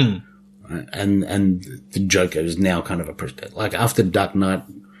Batman, right? And the Joker is now kind of a prestige. Like after Dark Knight,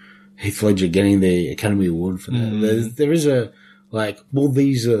 Heath Ledger getting the Academy Award for that, there is a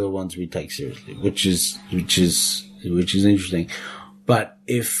these are the ones we take seriously, which is interesting. But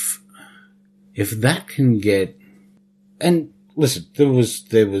if that can get, and listen, there was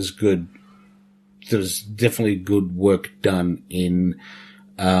definitely good work done in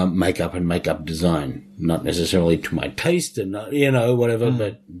makeup and makeup design. Not necessarily to my taste and not, whatever,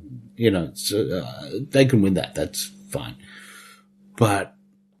 but, they can win that. That's fine. But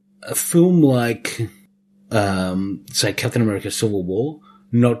a film like, say Captain America Civil War,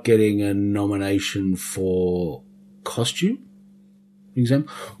 not getting a nomination for costume, for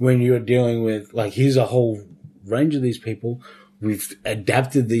example, when you're dealing with, here's a whole range of these people. We've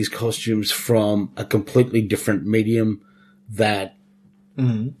adapted these costumes from a completely different medium that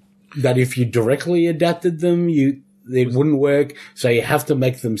if you directly adapted them, it wouldn't work. So you have to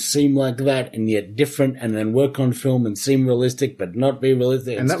make them seem like that and yet different, and then work on film and seem realistic but not be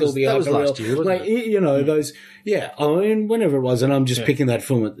realistic and still be hyper real. Last year, wasn't it? Those. Yeah, I mean, whenever it was, and I'm just picking that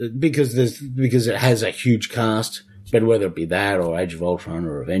film because it has a huge cast, but whether it be that or Age of Ultron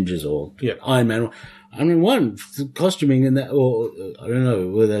or Avengers or Iron Man. I mean, costuming in that, or I don't know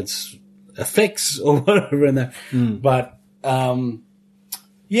whether that's effects or whatever in that. But,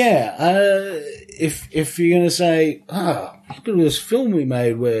 if you're going to say, look at this film we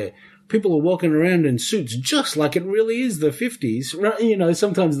made where people are walking around in suits just like it really is the 50s, right?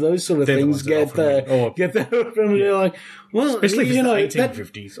 Sometimes those sort of things get the from you're like, well, especially if it's the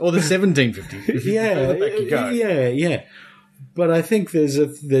 1850s or the 1750s. Yeah. But I think there's a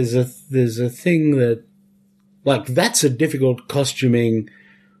thing that, that's a difficult costuming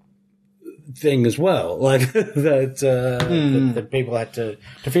thing as well, that people had to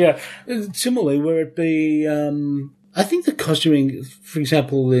figure out. Similarly, where it be, I think the costuming, for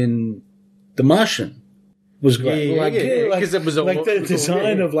example, in The Martian was great. Because it was the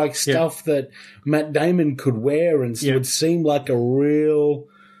design of stuff that Matt Damon could wear and would seem like a real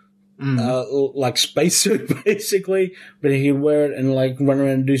like spacesuit basically, but he can wear it and like run around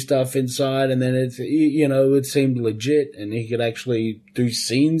and do stuff inside, and then it's, you know, it seemed legit, and he could actually do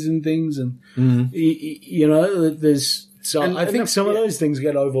scenes and things, and you know, there's I think some of those things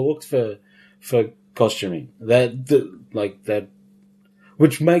get overlooked for costuming. That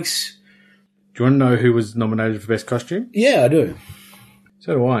which makes. Do you want to know who was nominated for Best Costume? Yeah, I do.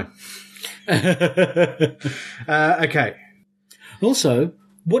 So do I. Okay. Also,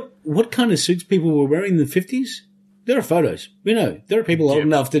 what kind of suits people were wearing in the 50s? There are photos. You know, there are people old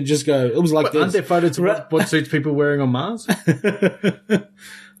enough to just go, it was like this. Aren't there photos of what suits people wearing on Mars?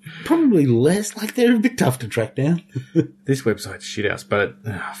 Probably less. Like, they're a bit tough to track down. This website's shit house, but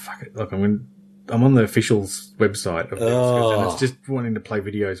fuck it. Look, I'm on the official's website of this, and it's just wanting to play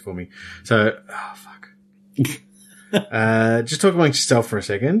videos for me. So, fuck. Just talk amongst yourself for a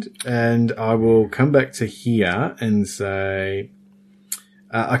second, and I will come back to here and say,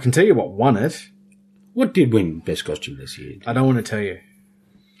 I can tell you what won it. What did win Best Costume this year? I don't want to tell you.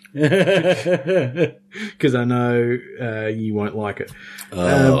 Because I know you won't like it.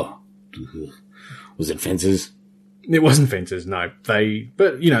 Was it Fences? It wasn't Fences, no.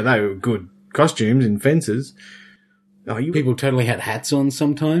 But, you know, they were good costumes in Fences. People totally had hats on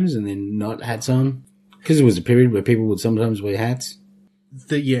sometimes and then not hats on. Because it was a period where people would sometimes wear hats.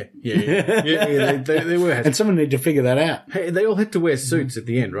 They were hats. And someone need to figure that out. Hey, they all had to wear suits at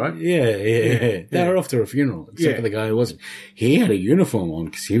the end, right? Yeah. They were off to a funeral, except for the guy who wasn't. He had a uniform on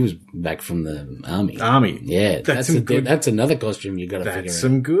because he was back from the army. Yeah, that's another costume you got to figure out. That's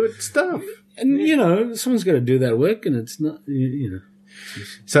some good stuff. And, you know, someone's got to do that work, and it's not, you know.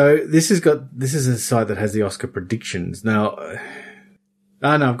 So this is a site that has the Oscar predictions. Now,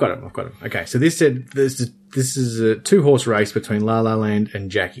 no, I've got them. Okay, so this said this is a 2-horse race between La La Land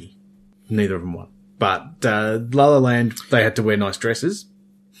and Jackie. Neither of them won. But La La Land, they had to wear nice dresses.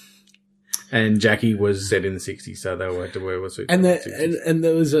 And Jackie was set in the 60s, so they all had to wear suits. And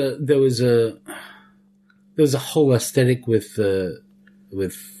there was a whole aesthetic with La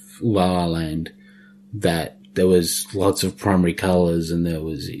La Land that there was lots of primary colours, and there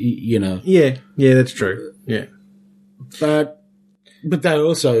was, you know. Yeah, that's true. Yeah. But they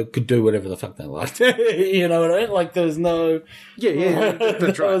also could do whatever the fuck they liked. You know what I mean? Like, there was no... Yeah,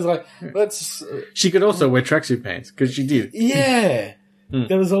 that's right. I was like, let's... She could also wear tracksuit pants, because she did. Yeah.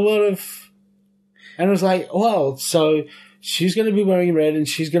 There was a lot of... And it was like, well, so she's going to be wearing red, and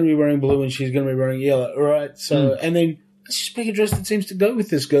she's going to be wearing blue, and she's going to be wearing yellow, right? So, and then let's just pick a dress that seems to go with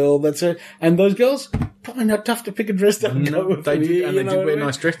this girl. That's it. And those girls, probably not tough to pick a dress that would go with them. They did, and they did wear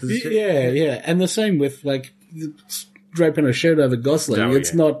nice dresses. Yeah. And the same with, like... draping a shirt over Gosling.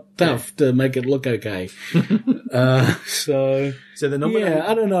 It's not tough to make it look okay. So the nomination. Yeah,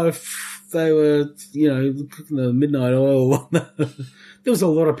 I don't know if they were, you know, cooking the midnight oil. There was a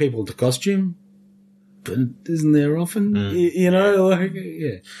lot of people to costume, but isn't there often? You know, like,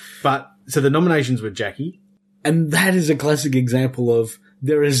 yeah. But so the nominations were Jackie, and that is a classic example of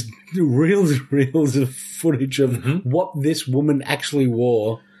there is reels of footage of what this woman actually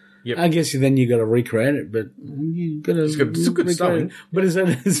wore. Yep. I guess then you got to recreate it, but you got to. It's some good sewing. But is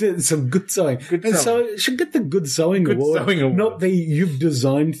it some good sewing? So it should get the good sewing award, not the you've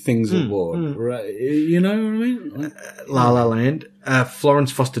designed things award, right? You know what I mean? La La Land,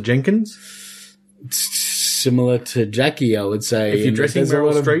 Florence Foster Jenkins, similar to Jackie, I would say. If you're dressing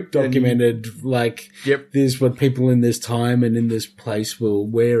Meryl Streep, documented this is what people in this time and in this place were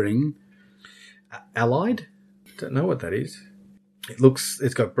wearing. Allied, don't know what that is.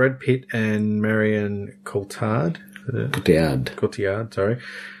 It's got Brad Pitt and Marion Cotillard, sorry.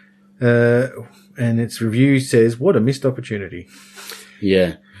 And its review says, what a missed opportunity.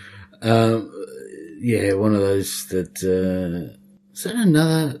 Yeah. One of those that, is that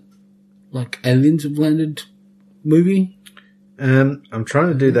another, like, aliens have landed movie? I'm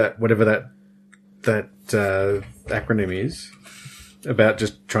trying to do that, whatever that acronym is, about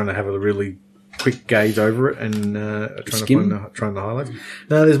just trying to have a really quick gaze over it and trying to highlight.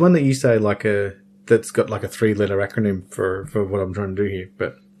 No, there's one that you say that's got like a 3-letter acronym for what I'm trying to do here,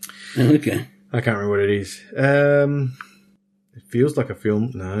 but okay, I can't remember what it is. It feels like a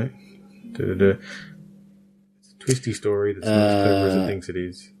film. No, it's a twisty story that's not as clever as it thinks it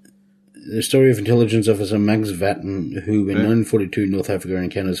is. The story of intelligence officer Max Vatten, who in 1942 North Africa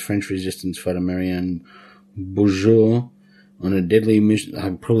encounters French resistance fighter Marianne Bourgeois on a deadly mission.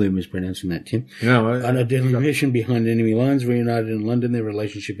 I'm probably mispronouncing that, Tim. No, on a deadly mission behind enemy lines, reunited in London, their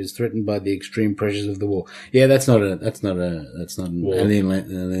relationship is threatened by the extreme pressures of the war. Yeah, that's not an Aliens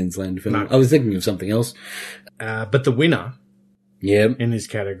Land film. No. I was thinking of something else. But the winner, in this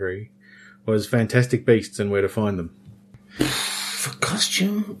category, was Fantastic Beasts and Where to Find Them. For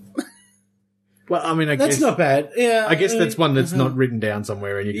costume. Well, I mean, I That's guess not bad. Yeah. I guess that's one that's not written down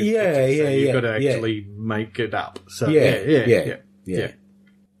somewhere, and you can, you've got to actually make it up. So yeah.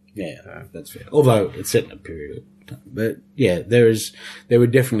 That's fair. Although it's set in a period of time, but yeah, there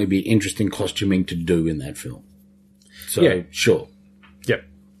would definitely be interesting costuming to do in that film. So sure. Yep.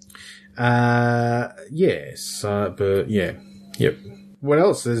 Yes. But yeah. Yep. What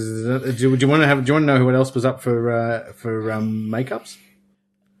else? Do you want to know what else was up for makeups?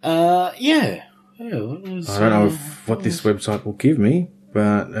 Yeah. I don't know what this website will give me,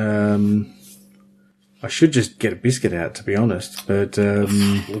 but I should just get a biscuit out, to be honest. But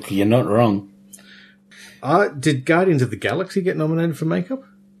look, you're not wrong. Did Guardians of the Galaxy get nominated for makeup?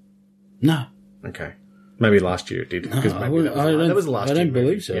 No. Okay. Maybe last year it did. Because maybe that was the last year. I don't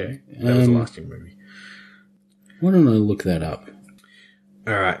believe so. Yeah, that was the last year movie. Why don't I look that up?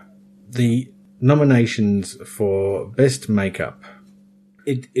 All right. The nominations for Best Makeup.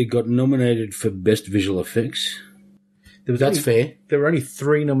 It got nominated for Best Visual Effects. That's fair. There were only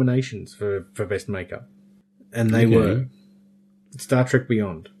 3 nominations for Best Makeup. And they were Star Trek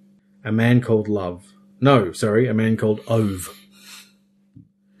Beyond, A Man Called Love. No, sorry, A Man Called Ove.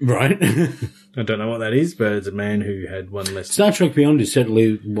 Right. I don't know what that is, but it's a man who had one less. Star Trek Beyond is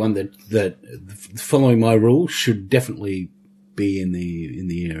certainly one that following my rule should definitely be in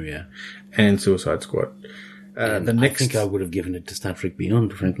the area. And Suicide Squad. I think I would have given it to Star Trek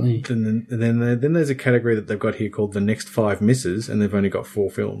Beyond, frankly. Then there's a category that they've got here called the Next 5 Misses, and they've only got 4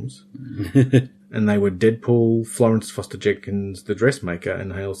 films. And they were Deadpool, Florence Foster Jenkins, The Dressmaker,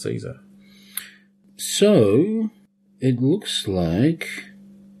 and Hail Caesar. So, it looks like,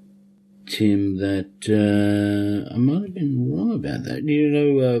 Tim, that I might have been wrong about that. You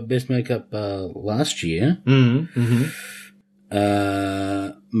know, Best Makeup last year. Mm-hmm.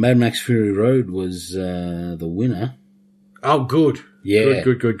 Mad Max Fury Road was the winner. Oh, good. Yeah.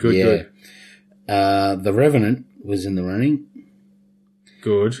 Good. The Revenant was in the running.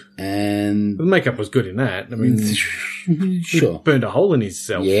 Good. And the makeup was good in that. I mean, sure. He burned a hole in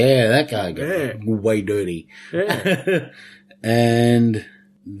himself. Yeah, that guy got way dirty. Yeah. And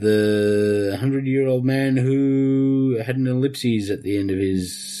the 100-year-old man who had an ellipses at the end of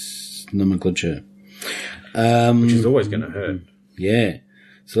his nomenclature. Which is always going to hurt. Yeah.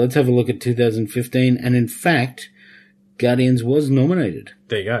 So let's have a look at 2015. And in fact, Guardians was nominated.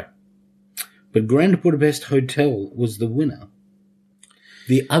 There you go. But Grand Budapest Hotel was the winner.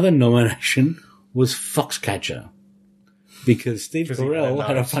 The other nomination was Foxcatcher. Because Steve Carell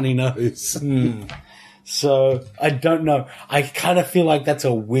had a funny nose. So, I don't know. I kind of feel like that's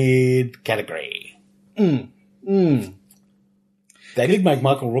a weird category. They did make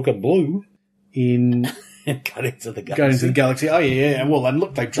Michael Rooker blue in Guardians of the Galaxy. Guardians of the Galaxy. Oh, yeah. Well, and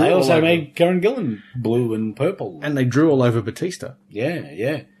look, they also made Karen Gillan blue and purple. And they drew all over Batista. Yeah.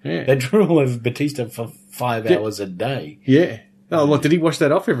 They drew all over Batista for 5 hours a day. Yeah. Oh, look, did he wash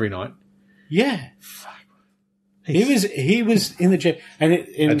that off every night? Yeah. He was in the chair, and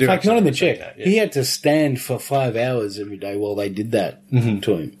in fact, not in the chair. He had to stand for 5 hours every day while they did that to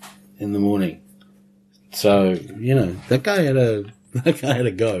him in the morning. So that guy had a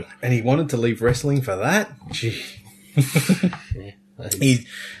go, and he wanted to leave wrestling for that. Gee,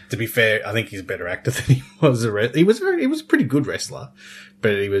 to be fair, I think he's a better actor than he was he was a pretty good wrestler,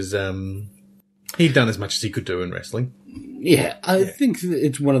 but he was he'd done as much as he could do in wrestling. Yeah, I think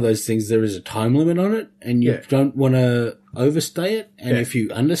it's one of those things. There is a time limit on it, and you don't want to overstay it. And if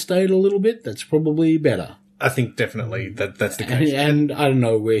you understay it a little bit, that's probably better. I think definitely that's the case. And I don't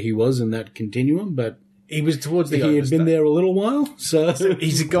know where he was in that continuum, but he was towards the. He had been there a little while, so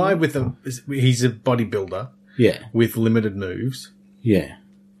he's a guy he's a bodybuilder. Yeah, with limited moves. Yeah,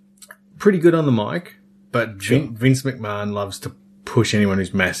 pretty good on the mic, but Vince McMahon loves to push anyone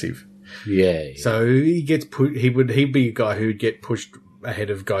who's massive. Yeah. So he gets he'd be a guy who'd get pushed ahead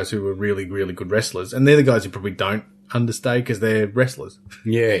of guys who were really, really good wrestlers. And they're the guys who probably don't understay because they're wrestlers.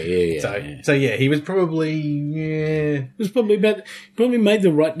 Yeah. So he was probably, It was probably made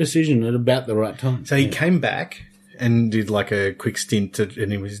the right decision at about the right time. So he came back and did like a quick stint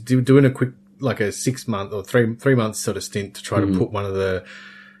and he was doing a quick, like a 6 month or 3 months sort of stint to try to put one of the,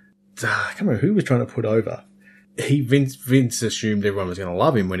 I can't remember who was trying to put over. Vince assumed everyone was going to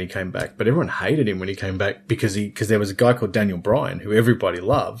love him when he came back, but everyone hated him when he came back because there was a guy called Daniel Bryan who everybody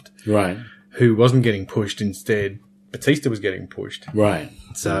loved, right? Who wasn't getting pushed. Instead, Batista was getting pushed, right?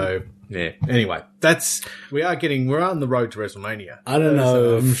 So yeah. Anyway, we're on the road to WrestleMania. I don't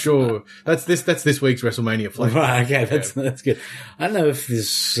know. I'm sure that's this week's WrestleMania flavor. Right? Okay, that's good. I don't know if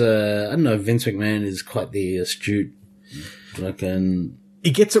Vince McMahon is quite the astute, he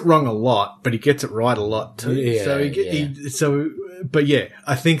gets it wrong a lot, but he gets it right a lot too. Yeah, so But yeah,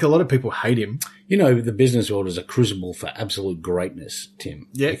 I think a lot of people hate him. You know, the business world is a crucible for absolute greatness, Tim.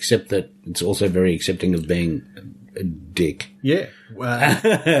 Yeah. Except that it's also very accepting of being a dick. Yeah.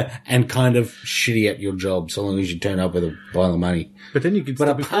 And kind of shitty at your job so long as you turn up with a pile of money. But then you can But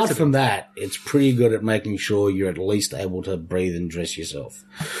still be apart president. from that, it's pretty good at making sure you're at least able to breathe and dress yourself.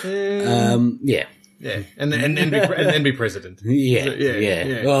 Yeah. Yeah, and then be president.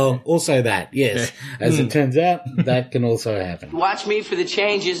 Yeah. Well, also that, yes. Yeah. As it turns out, that can also happen. Watch me for the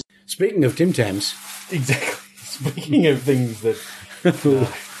changes. Speaking of Tim Tams, Exactly. Speaking of things that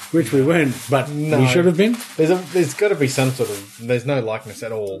which we weren't, but we should have been. there's got to be some sort of there's no likeness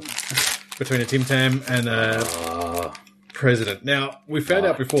at all between a Tim Tam and a president. Now we found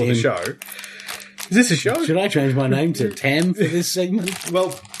out before the Tim. show. Is this a show? Should I change my name to Tam for this segment? Well,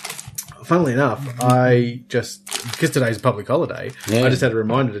 funnily enough, because today's a public holiday, Yeah. I just had a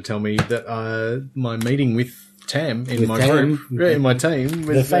reminder to tell me that my meeting with Tam in With my Tam? group, in my team,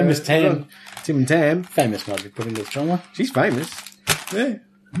 was, famous Tam. Tim and Tam. Famous might be putting it stronger. She's famous. Yeah.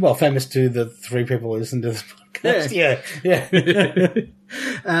 Well, famous to the 3 people who listen to this podcast. Yeah.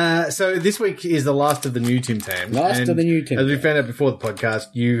 So this week is the last of the new Tim Tams. Last of the new Tim As we Tams. found out before the podcast,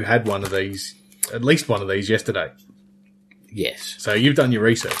 you had one of these, at least one of these yesterday. Yes. So you've done your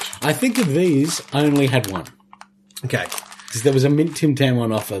research. I think of these, I only had one. Okay. Because there was a mint Tim Tam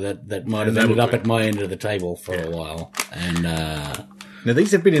on offer that might have And they ended were up good. at my end of the table for a while. And, Now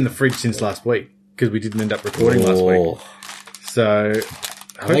these have been in the fridge since last week because we didn't end up recording last week. So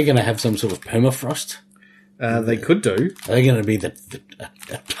Are they going to have some sort of permafrost? they could do. Are they going to be a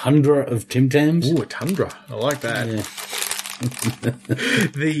tundra of Tim Tams? Ooh, a tundra. I like that. Yeah.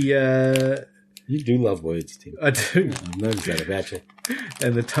 The You do love words, Tim. I do. I've noticed that about you.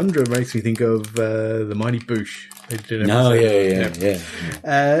 And the tundra makes me think of the Mighty Boosh. They did an No, episode.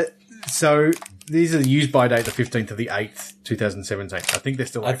 yeah. So these are the use by date, the 15th of the 8th, 2017. I think they're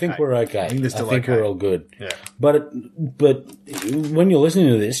still okay. I think we're okay. I think they're still I think okay. we're all good. Yeah. But when you're listening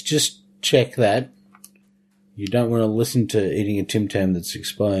to this, just check that you don't want to listen to eating a Tim Tam that's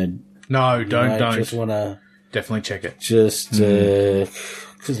expired. No, don't. Just want to Definitely check it. because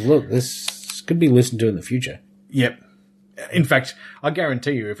look, this could be listened to in the future. Yep. In fact, I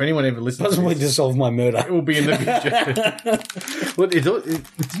guarantee you, if anyone ever listens Possibly to to this, solve my murder. it will be in the future. Well, it's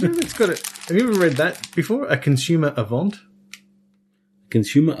got a. Have you ever read that before? A consumer avant?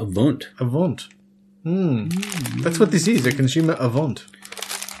 Consumer avant. Avant. That's what this is, a consumer avant.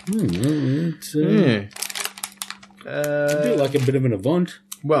 It's, Yeah. I do like a bit of an avant.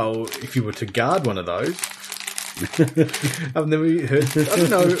 Well, if you were to guard one of those, I've never heard. I don't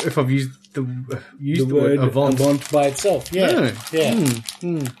know if I've used the word avant. by itself. Yeah. No.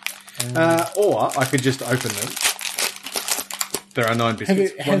 Yeah. Or I could just open them. There are 9 Have you,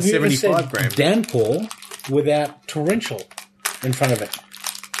 biscuits, have you ever 175 said grams. downpour without torrential in front of it?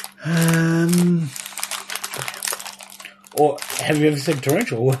 Or have you ever said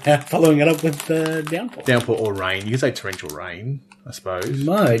torrential without following it up with downpour? Downpour or rain. You can say torrential rain, I suppose.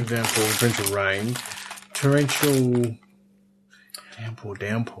 No. Downpour, torrential rain. Torrential.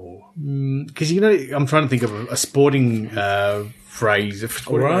 Downpour. Because, I'm trying to think of a sporting phrase.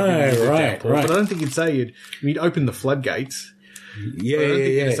 Right. But I don't think you'd say you'd open the floodgates. Yeah, I don't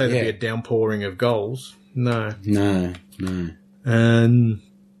think you'd say yeah. there'd be a downpouring of goals. No. No.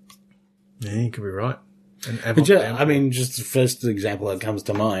 Yeah, you could be right. But I mean, just the first example that comes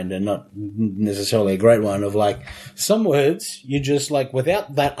to mind, and not necessarily a great one, of like some words you just like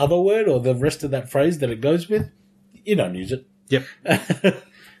without that other word or the rest of that phrase that it goes with, you don't use it. Yep.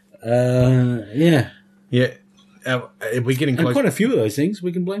 Yeah. Yeah. We're getting And close. quite a few of those things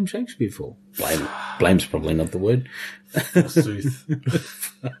we can blame Shakespeare for. Blame's probably not the word. Sooth.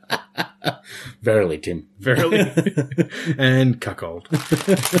 Verily, Tim. Verily. And cuckold.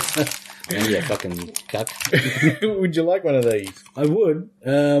 And yeah, fucking cuck. Would you like one of these? I would.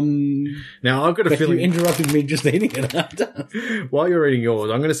 Now, I've got a But you feeling, interrupted me just eating it after. while you're reading yours,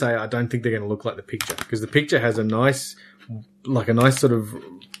 I'm going to say I don't think they're going to look like the picture, because the picture has a nice sort of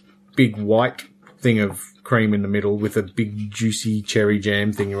big white thing of cream in the middle with a big juicy cherry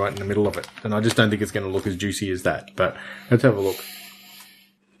jam thing right in the middle of it. And I just don't think it's going to look as juicy as that. But let's have a look.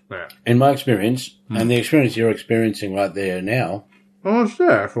 Yeah. In my experience, and the experience you're experiencing right there now, Oh, it's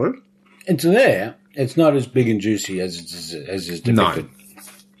there, actually. it's there. It's not as big and juicy as is depicted.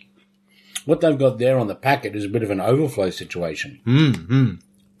 What they've got there on the packet is a bit of an overflow situation,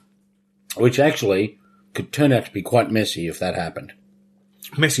 which actually could turn out to be quite messy if that happened.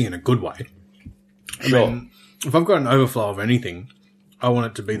 Messy in a good way. Sure. I mean, if I've got an overflow of anything, I want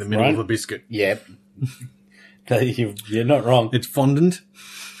it to be the middle Right. of a biscuit. Yep. You're not wrong. It's fondant.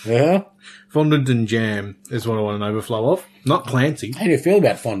 Yeah. Fondant and jam is what I want an overflow of. Not Clancy. How do you feel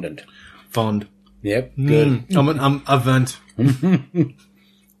about fondant? Fond. Yep, good. I'm avant.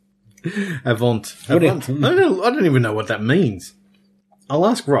 Avant. What do you- Avant. I don't even know what that means. I'll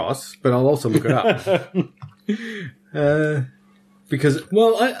ask Ross, but I'll also look it up. Because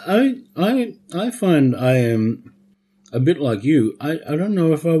Well, I find I am a bit like you. I don't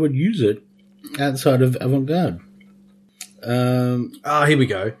know if I would use it outside of avant-garde. here we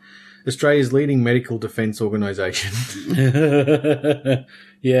go. Australia's leading medical defence organisation.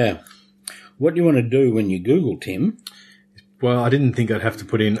 Yeah. What do you want to do when you Google, Tim? Well, I didn't think I'd have to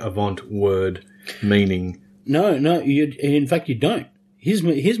put in avant word meaning. No, in fact you don't. Here's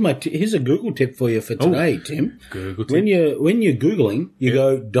a Google tip for you for today, Tim. Google tip. When you're Googling, you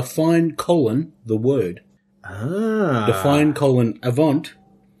go define : the word. Define : avant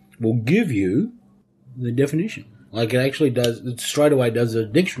will give you the definition. Like it actually does, it straight away does a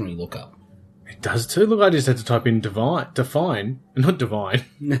dictionary lookup. It does too. Look, I just had to type in define, not divine.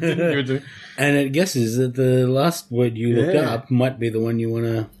 And it guesses that the last word you looked up might be the one you want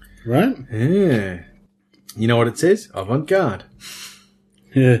to, right? Yeah. You know what it says? Avant-garde.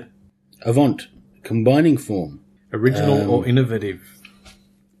 Yeah. Avant, combining form. Original or innovative.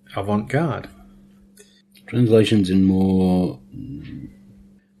 Avant-garde. Translations in more...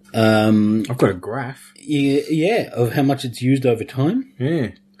 I've got a graph. Yeah, of how much it's used over time.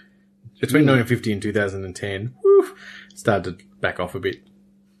 Yeah. Between 1950 and 2010, woof, it started to back off a bit.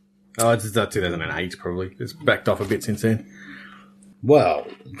 Oh, it's 2008 probably. It's backed off a bit since then. Well,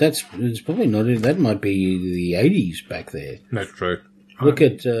 it's probably not. That might be the 80s back there. That's true. Look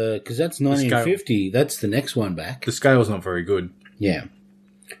at, because that's 1950. That's the next one back. The scale's not very good. Yeah.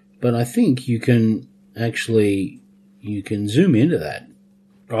 But I think you can zoom into that.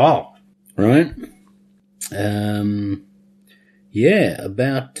 Oh. Right? Yeah,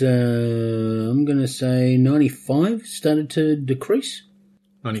 about, I'm going to say 95 started to decrease.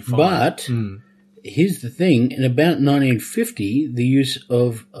 95. But here's the thing. In about 1950, the use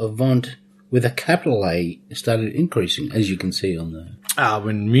of avant with a capital A started increasing, as you can see on the...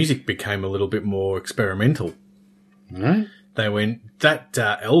 When music became a little bit more experimental. Right? They went, that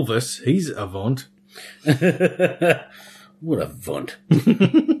Elvis, he's avant. What avant.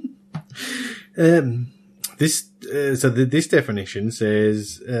 This definition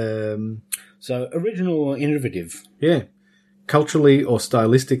says... So, original or innovative? Yeah. Culturally or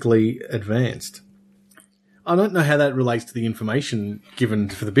stylistically advanced. I don't know how that relates to the information given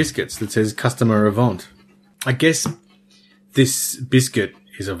for the biscuits that says customer avant. I guess this biscuit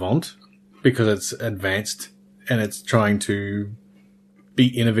is avant because it's advanced and it's trying to be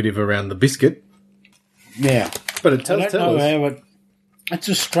innovative around the biscuit. Yeah. But it tells us that's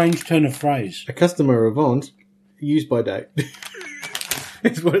a strange turn of phrase. a customer avant used by date.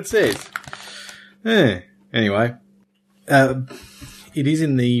 Is what it says. Yeah. Anyway, it is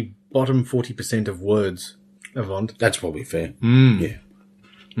in the bottom 40% of words, avant. That's probably fair. Yeah.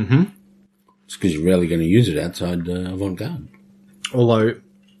 Mm-hmm. It's because you're rarely going to use it outside avant-garde. Although,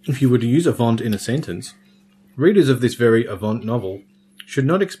 if you were to use avant in a sentence, readers of this very avant novel should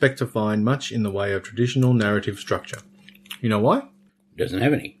not expect to find much in the way of traditional narrative structure. You know why? Doesn't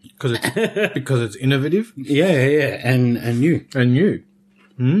have any. Because it's innovative. Yeah, and new. And new.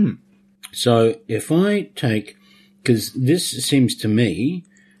 So if I take, because this seems to me,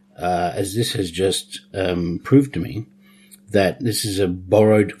 as this has just proved to me, that this is a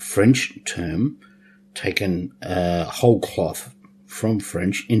borrowed French term taken whole cloth from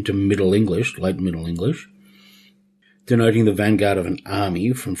French into Middle English, late Middle English, denoting the vanguard of an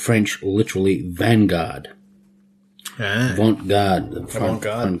army, from French literally vanguard. Avant-garde. The front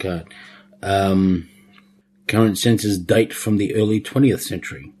guard. Current census date from the early 20th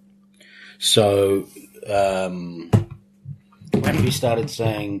century. So, when we started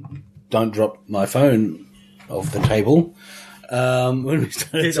saying, don't drop my phone off the table, when we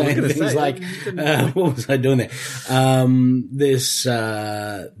started saying things like, what was I doing there?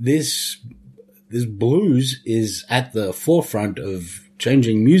 This blues is at the forefront of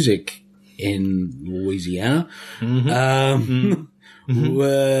changing music in Louisiana.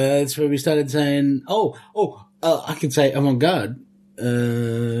 That's where we started saying, I can say avant-garde,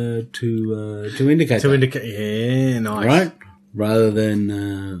 to indicate To indicate, yeah, nice. right? Rather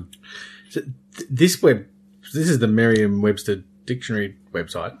than, So this is the Merriam-Webster dictionary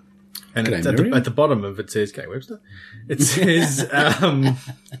website. And G'day, it's Merriam. at the bottom of it says, okay, Webster. It says,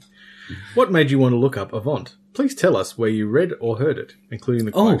 what made you want to look up avant? Please tell us where you read or heard it, including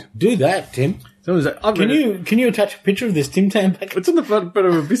the quote. do that, Tim. Someone's like, I've Can read it. you attach a picture of this Tim Tam packet? It's on the front bit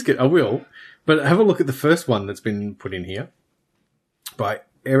of a biscuit. I will. But have a look at the first one that's been put in here by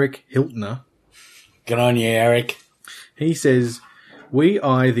Eric Hiltner. Good on you, Eric. He says, we,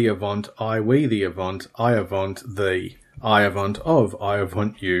 I, the Avant, I, we, the Avant, I, Avant, thee, I, Avant of, I,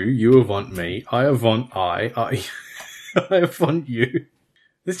 Avant you, you, Avant me, I, Avant I Avant you.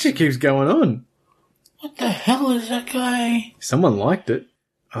 This shit keeps going on. What the hell is that guy? Someone liked it.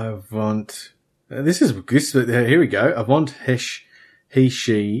 Avant. Here we go. Avant hesh, he,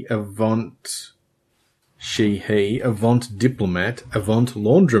 she, Avant she, he, Avant diplomat, Avant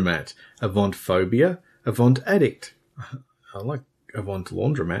laundromat, Avant phobia, Avant addict. I like Avant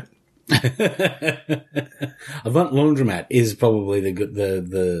laundromat. Avant laundromat is probably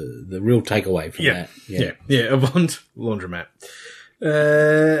the real takeaway from that. Yeah. Avant laundromat.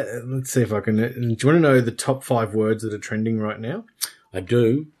 Let's see if I can. Do you want to know the top 5 words that are trending right now? I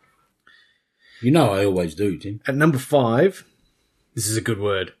do. You know I always do, Tim. At number 5, this is a good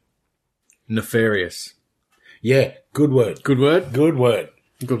word. Nefarious. Yeah, good word. Good word? Good word.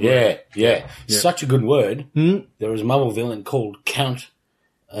 Good word. Yeah. Such a good word. Hmm? There was a Marvel villain called Count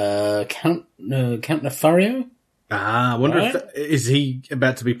Nefario. I wonder if is he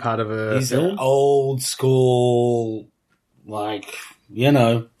about to be part of a He's film? an old school,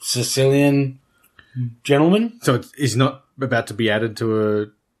 Sicilian gentleman. So he's not about to be added to a...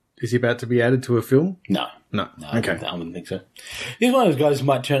 Is he about to be added to a film? No. No. Okay. I wouldn't think so. He's one of those guys who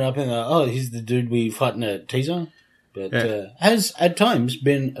might turn up and go, he's the dude we fight in a teaser. But has, at times,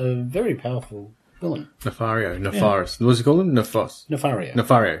 been a very powerful villain. Nefario. Nefarious. What's he called him? Nefario.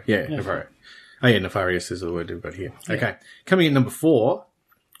 Nefario. Yeah, Nefario. Oh, yeah, nefarious is the word we've got here. Yeah. Okay. Coming in number 4,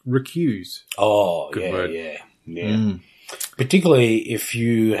 recuse. Oh, Good word. Yeah. Particularly if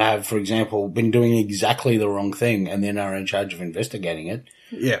you have, for example, been doing exactly the wrong thing and then are in charge of investigating it.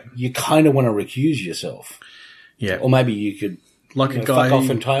 Yeah. You kind of want to recuse yourself. Yeah. Or maybe you could a guy fuck off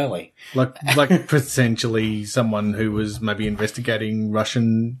entirely. Like potentially someone who was maybe investigating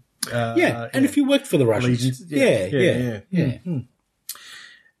Russian... and if you worked for the Russians. Yeah.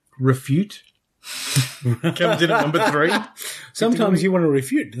 Refute. Comes in at number 3. Sometimes you want to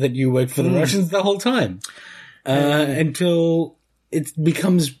refute that you worked for the Russians the whole time. Until it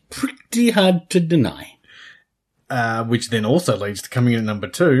becomes pretty hard to deny. Which then also leads to coming in at number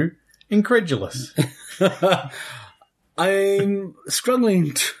 2, incredulous. I'm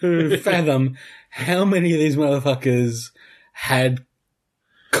struggling to fathom how many of these motherfuckers had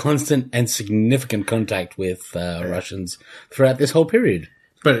constant and significant contact with Russians throughout this whole period.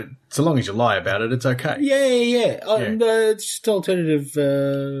 But so long as you lie about it, it's okay. Yeah. It's just alternative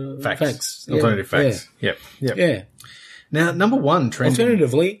facts. Alternative facts. Yep. Yeah. Now, number 1 trending.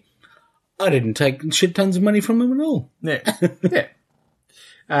 Alternatively, I didn't take shit tons of money from them at all. Yeah.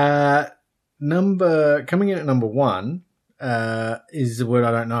 Coming in at number 1 is the word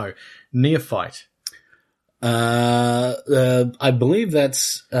I don't know. Neophyte. I believe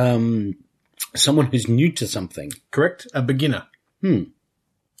that's someone who's new to something. Correct? A beginner.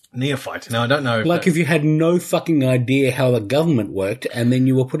 Neophyte. Now, I don't know. If you had no fucking idea how the government worked and then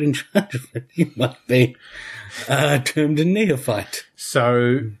you were put in charge of it, you might be termed a neophyte.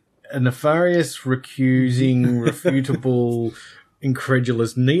 So, a nefarious, recusing, refutable,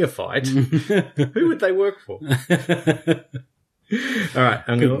 incredulous neophyte. Who would they work for? All right,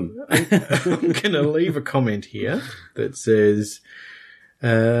 I'm gonna leave a comment here that says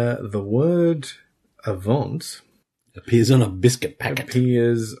the word Avant appears on a biscuit packet.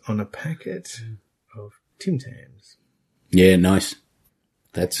 Appears on a packet of Tim Tams. Yeah, nice.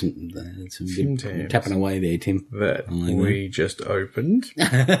 That's some Tim good Tams. tapping away there, Tim. That we just opened.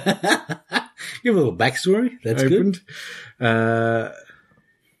 Give a little backstory. That's good.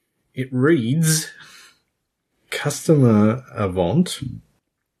 It reads Customer Avant.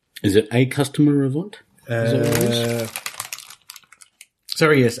 Is it a customer Avant?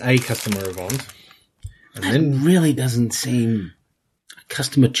 Sorry, yes, a customer Avant. And then really doesn't seem a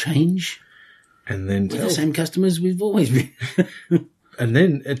customer change. And then we're the same customers we've always been. And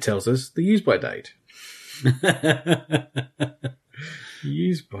then it tells us the use by date.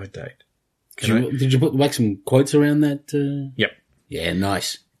 Use by date. Did you put some quotes around that? Yep. Yeah,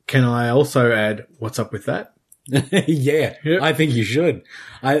 nice. Can I also add what's up with that? Yeah, yep. I think you should.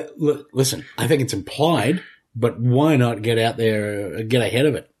 Listen, I think it's implied, but why not get out there, get ahead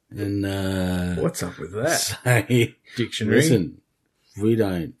of it? And what's up with that? Say, dictionary. Listen, we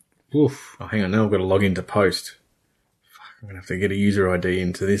don't. Oof. Oh, hang on. Now I've got to log into Post. Fuck, I'm going to have to get a user ID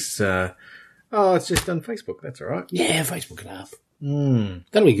into this. It's just on Facebook. That's all right. Yeah, Facebook it up.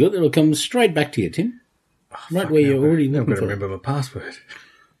 That'll be good. It'll come straight back to you, Tim. Right where you're already looking for. I've got to remember my password.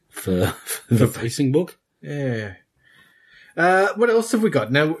 For the facing book? Yeah. What else have we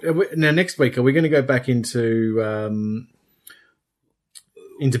got? Now, next week, are we going to go back into...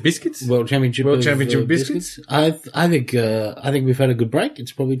 Into biscuits? World Championship Championship of biscuits? I think we've had a good break.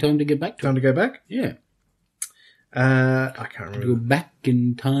 It's probably time to get back to it. Time to go back? Yeah. I can't Go remember. back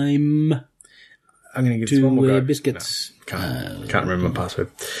in time I'm going to give this one more to go. biscuits. No, can't remember my password.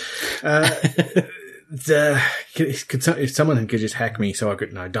 If someone could just hack me so I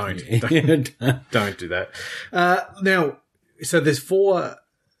could... No, don't do that. Now, so there's 4...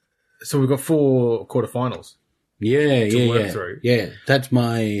 So we've got 4 quarterfinals. Yeah. work through. Yeah, that's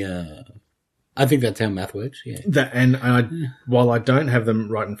my... I think that's how math works, yeah. While I don't have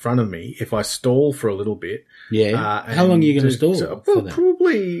them right in front of me, if I stall for a little bit... Yeah. How long are you going to stall? Well,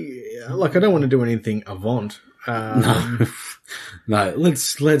 probably... Like, I don't want to do anything avant. No,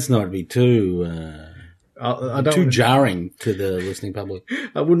 let's not be too... I don't too wanna, jarring to the listening public.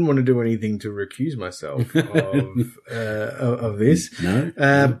 I wouldn't want to do anything to recuse myself of this.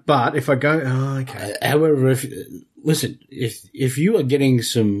 No. But if I go, okay. However, if you are getting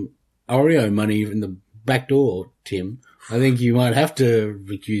some Oreo money in the back door, Tim, I think you might have to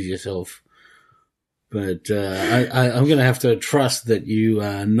recuse yourself. But I'm going to have to trust that you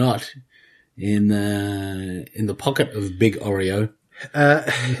are not in the pocket of Big Oreo.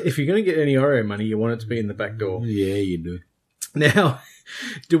 If you're going to get any Oreo money, you want it to be in the back door. Yeah, you do. Now,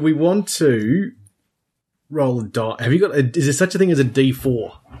 do we want to roll a die? Have you got? Is there such a thing as a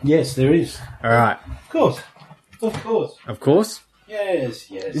D4? Yes, there is. All right. Of course. Of course.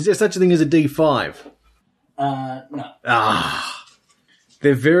 Yes. Is there such a thing as a D5? No.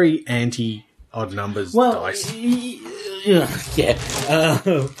 They're very anti-odd numbers dice. Yeah.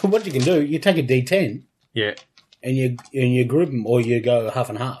 What you can do, you take a D10. Yeah. And you group them, or you go half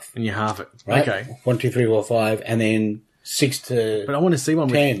and half. And you halve it. Right? Okay. 1, 2, 3, 4, 5, and then 6 to But I want to see one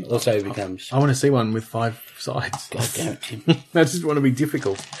 10 with... also becomes... I want to see one with 5 sides. God damn it, Tim. I just want to be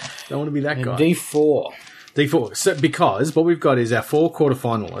difficult. I don't want to be that guy. D4. D4. So, because what we've got is our 4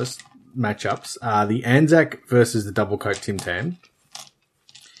 quarterfinalist matchups are the Anzac versus the Double Coat Tim Tam,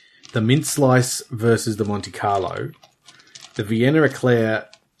 the Mint Slice versus the Monte Carlo, the Vienna Eclair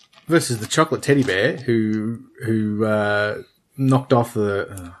versus the Chocolate Teddy Bear, who knocked off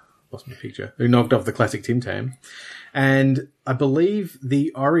the lost my picture. Who knocked off the classic Tim Tam, and I believe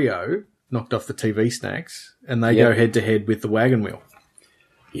the Oreo knocked off the TV snacks, and they go head to head with the Wagon Wheel.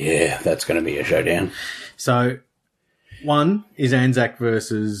 Yeah, that's going to be a showdown. So, 1 is Anzac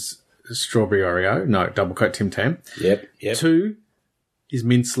versus Strawberry Oreo. No, Double Coat Tim Tam. Yep. 2 is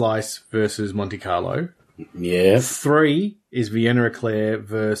Mint Slice versus Monte Carlo. Yeah. 3 is Vienna Eclair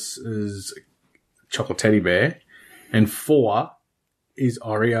versus Chocolate Teddy Bear. And 4 is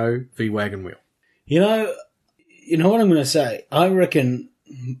Oreo v Wagon Wheel. You know what I'm going to say? I reckon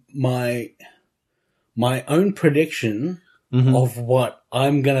my own prediction of what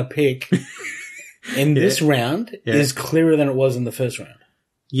I'm going to pick in this round is clearer than it was in the first round.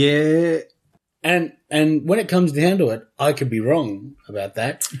 Yeah. And when it comes down to it, I could be wrong about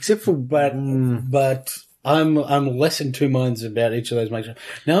that. Except for... But I'm less in two minds about each of those matchups.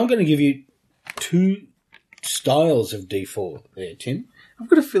 Now I'm going to give you 2 styles of D4 there, Tim. I've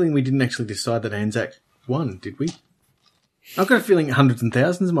got a feeling we didn't actually decide that Anzac won, did we? I've got a feeling hundreds and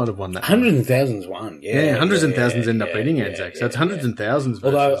thousands might have won that. Hundreds and thousands won, yeah. Yeah, hundreds and thousands end up beating Anzac. So it's hundreds and thousands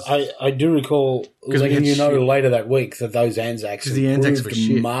versus... Although I do recall letting you know later that week that those Anzacs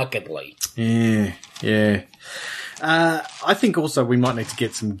improved markedly. Yeah. I think also we might need to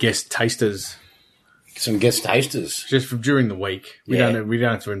get some guest tasters. Some guest tasters. Just from during the week. We don't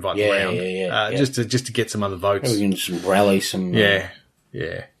have to invite them around. Yeah. Just to get some other votes. We can some rally, some... Yeah.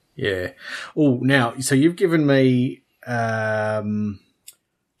 Oh, now, so you've given me... 2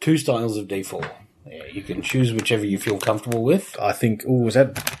 styles of D4. Yeah, you can choose whichever you feel comfortable with. I think... Oh, is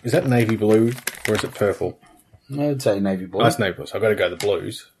that navy blue or is it purple? I'd say navy blue. Oh, that's navy blue, so I've got to go the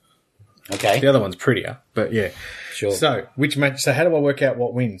blues. Okay. The other one's prettier, but yeah. Sure. So, so how do I work out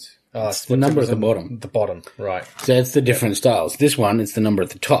what wins? It's the number at the bottom. The bottom, right. So it's the different styles. This one, it's the number at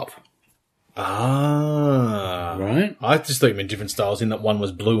the top. Ah. Right? I just thought you meant different styles in that one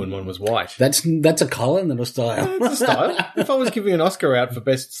was blue and one was white. That's a colour, not a style. That's a style. If I was giving an Oscar out for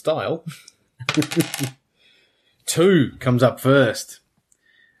best style. 2 comes up first.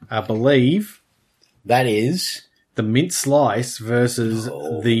 I believe that is the Mint Slice versus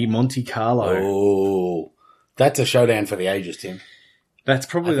the Monte Carlo. Oh, that's a showdown for the ages, Tim. That's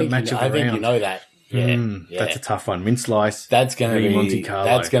probably the match of the round. I think you know that. Yeah, That's a tough one. Mint Slice. That's going to be Monte Carlo.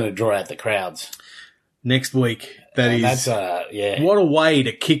 That's going to draw out the crowds next week. That's What a way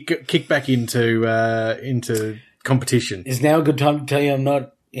to kick back into competition. Is now a good time to tell you I'm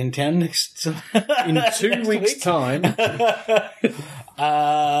not in town next in 2 weeks' time.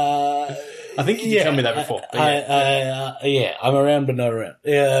 I think you told me that before. Yeah, I'm around but not around.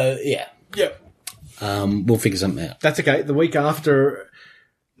 Yeah. Yep. We'll figure something out. That's okay. The week after...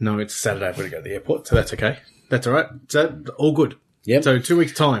 No, it's Saturday. I've got to go to the airport, so that's okay. That's all right. So, all good. Yep. So 2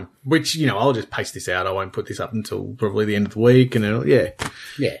 weeks' time, which, I'll just paste this out. I won't put this up until probably the end of the week. And it'll, yeah.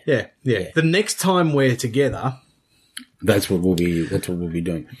 The next time we're together... That's what we'll be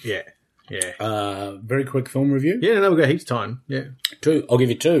doing. Yeah. Very quick film review. Yeah, no, we've got heaps of time. Yeah. 2. I'll give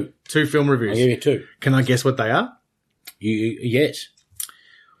you 2. 2 film reviews. I'll give you 2. Can I guess what they are? Yes.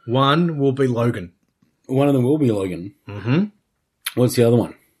 One will be Logan. One of them will be Logan. Mm-hmm. What's the other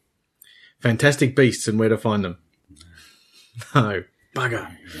one? Fantastic Beasts and Where to Find Them. No. Bugger.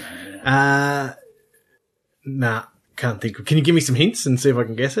 Nah, can't think. Can you give me some hints and see if I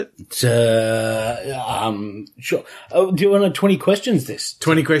can guess it? Sure. Oh, do you want 20 questions this?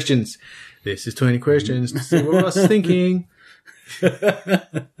 20 questions. This is 20 questions to see what I was thinking.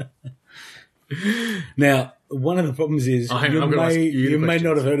 Now, one of the problems is you may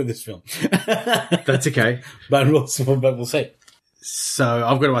not have heard of this film. That's okay. But we'll see. So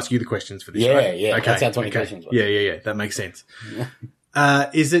I've got to ask you the questions for this, right? Yeah. Okay. That's how 20 questions work. Yeah. That makes sense.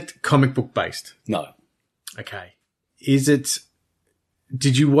 Is it comic book based? No. Okay.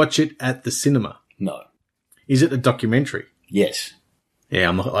 Did you watch it at the cinema? No. Is it a documentary? Yes. Yeah,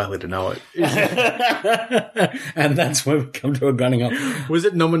 I'm not likely to know it. And that's where we come to a gunning up. Was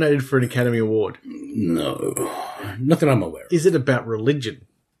it nominated for an Academy Award? No. Not that I'm aware of. Is it about religion?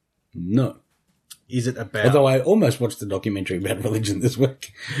 No. Is it about... Although I almost watched a documentary about religion this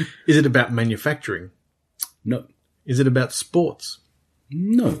week. Is it about manufacturing? No. Is it about sports?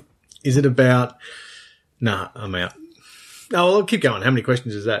 No. Is it about... Nah, I'm out. No, well, I'll keep going. How many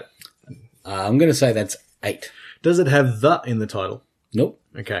questions is that? I'm going to say that's 8. Does it have the in the title? Nope.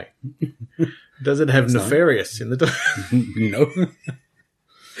 Okay. Does it have nefarious in the title? No.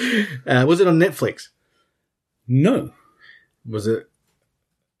 Was it on Netflix? No. Was it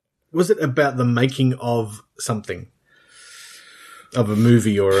about the making of something? Of a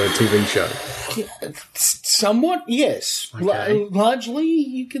movie or a TV show? Somewhat, yes. Okay. Largely,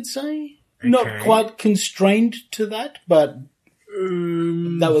 you could say. Okay. Not quite constrained to that, but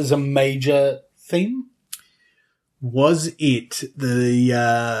that was a major theme. Was it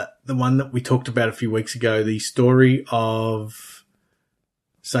the one that we talked about a few weeks ago, the story of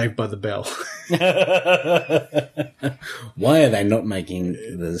Saved by the Bell? Why are they not making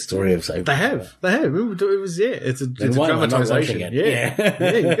the story of Saved by the Bell? They have. It was, it's a dramatisation.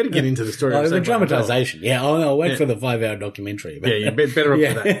 Yeah, you've got to get into the story of Saved by the Bell. Dramatisation. Yeah, I'll wait for the 5-hour documentary. Yeah, you're better up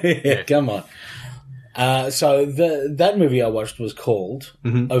for that. Yeah, come on. So that movie I watched was called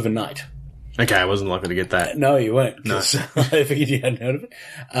Overnight. Okay, I wasn't likely to get that. No, you weren't. No. I figured you hadn't heard of it.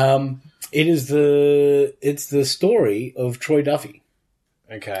 It's the story of Troy Duffy.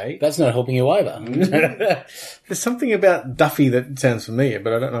 Okay. That's not helping you either. There's something about Duffy that sounds familiar,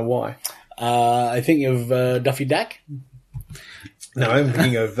 but I don't know why. I think of Duffy Dack. No, I'm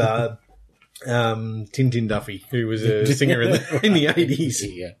thinking of Tintin Duffy, who was a singer in the 80s.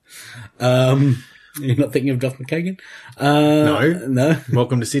 Yeah. You're not thinking of Duff McKagan? No.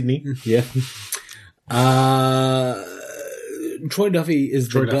 Welcome to Sydney. Yeah. Troy Duffy is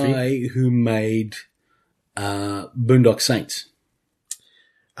the guy who made Boondock Saints.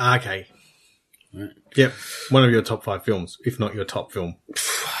 Okay. Right. Yep. One of your top 5 films, if not your top film.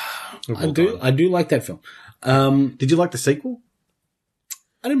 I do like that film. Did you like the sequel?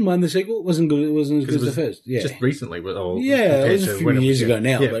 I didn't mind the sequel. It wasn't good. It wasn't as good as the first. Yeah. Just recently. It was a few years ago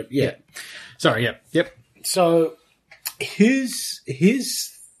now, but yeah. Sorry, yeah. Yep. So his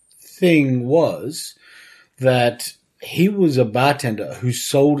thing was that he was a bartender who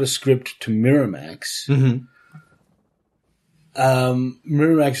sold a script to Miramax. Mm-hmm.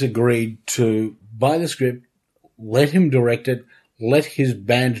 Miramax agreed to buy the script, let him direct it, let his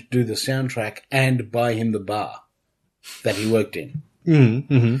band do the soundtrack, and buy him the bar that he worked in.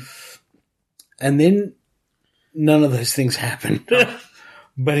 Mm-hmm. Mm-hmm. And then none of those things happened.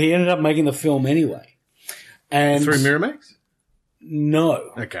 But he ended up making the film anyway. And through Miramax?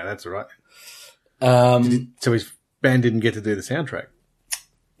 No. Okay, that's all right. So his band didn't get to do the soundtrack.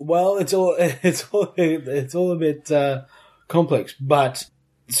 Well, it's all a bit complex, but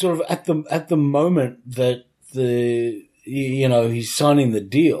sort of at the moment that he's signing the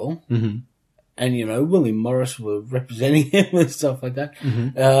deal, mm-hmm. and William Morris were representing him and stuff like that.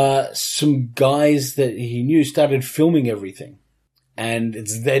 Mm-hmm. Some guys that he knew started filming everything. And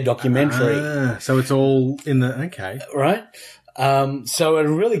it's their documentary. So it's all in the... Okay. Right? So it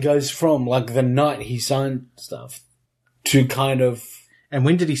really goes from, like, the night he signed stuff to kind of... And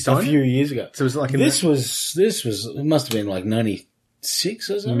when did he sign? A few years ago. So it was like... This was... It must have been, like, 93, 96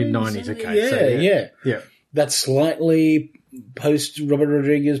 or something. Mid-90s, okay. Yeah, So, yeah. Yeah. That's slightly post Robert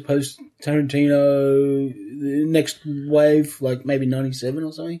Rodriguez, post Tarantino, the next wave, like maybe 97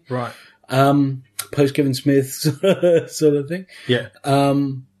 or something. Right. Post Kevin Smith sort of thing. Yeah.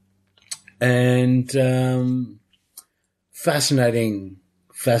 Fascinating,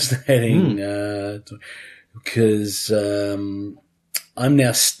 because I'm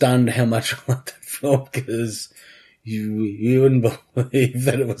now stunned how much I like that film, because you wouldn't believe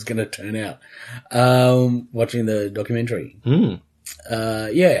that it was going to turn out. Watching the documentary.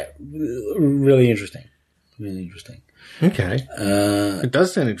 Yeah, really interesting. Really interesting. Okay. It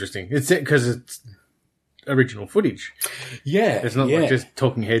does sound interesting. It's because it's original footage. Yeah. It's not like just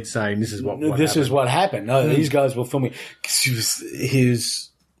talking heads saying this is what this happened. is what happened. No, these guys were filming. Cause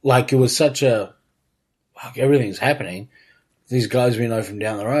it was such a, like, everything's happening. These guys we know from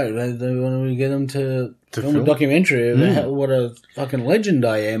down the road, they want to get them to film a documentary about what a fucking legend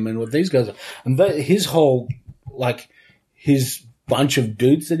I am and what these guys are. And his whole, like, his bunch of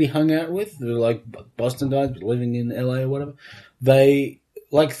dudes that he hung out with, they're like Boston guys living in LA or whatever, they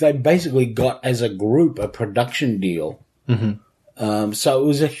basically got as a group a production deal. Mm-hmm. So it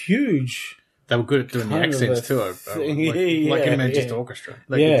was a huge. They were good at doing the accents too, like in Manchester Orchestra.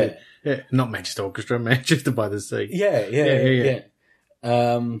 Not Manchester Orchestra, Manchester by the Sea. Yeah.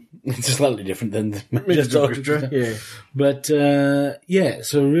 It's slightly different than the Manchester Orchestra. Yeah, but so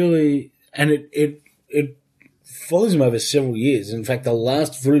really, and it follows him over several years. In fact, the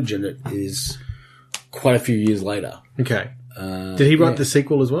last footage in it is quite a few years later. Okay. Did he write the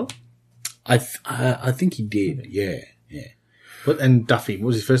sequel as well? I think he did. Yeah. And Duffy, what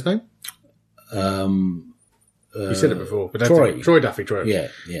was his first name? You said it before, but that's Troy Duffy. Troy. Yeah.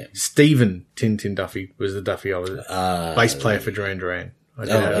 Stephen Tintin Duffy was the Duffy I was bass player for Duran Duran.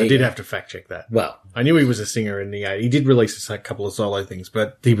 I did have to fact check that. Well, I knew he was a singer in the 80s. He did release a couple of solo things,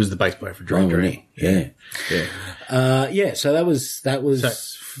 but he was the bass player for Duran Duran. Yeah. So that was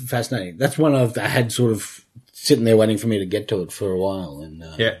fascinating. That's one I had sort of sitting there waiting for me to get to it for a while. And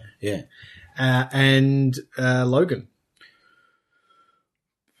and Logan.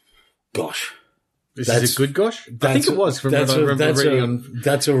 Gosh. Is it a good gosh? I think it was from what I remember reading on.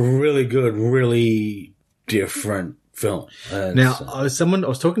 That's a really good, really different film. I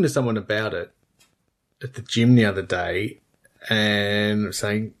was talking to someone about it at the gym the other day, and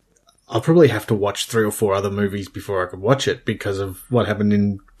saying I'll probably have to watch 3 or 4 other movies before I could watch it because of what happened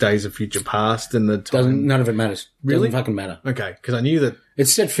in Days of Future Past and the time. None of it matters. Really? Doesn't fucking matter. Okay, because I knew that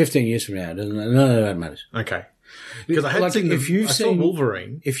it's set 15 years from now. Doesn't it? None of that matters. Okay. Because I saw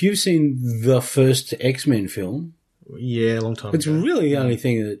Wolverine. If you've seen the first X-Men film, a long time it's ago. really the only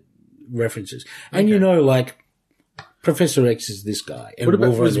thing that references. And like Professor X is this guy, and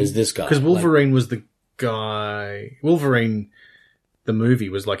Wolverine is this guy. Because Wolverine was the guy. Wolverine, the movie,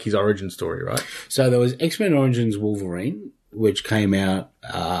 was like his origin story, right? So there was X-Men Origins Wolverine, which came out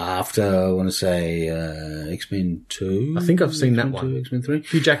after, I want to say, X-Men 2. I think I've seen that one. X-Men 3.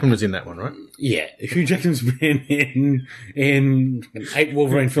 Hugh Jackman was in that one, right? Yeah. Hugh Jackman's been in 8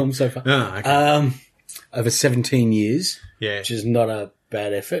 Wolverine films so far. Oh, okay. Over 17 years. Yeah. Which is not a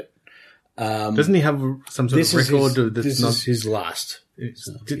bad effort. Doesn't he have some sort of record this is his last.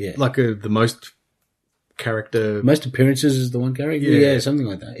 Like the most character... Most appearances is the one character? Yeah, something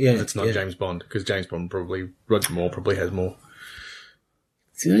like that. Yeah. That's not James Bond, because James Bond Roger Moore probably has more.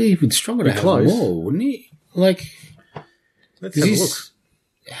 He would struggle to have more, wouldn't he? Like... Let's have a look.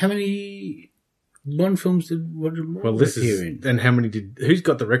 How many Bond films did Roger Moore appear in? And how many who's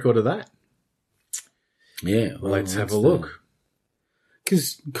got the record of that? Yeah. Well, let's have a look.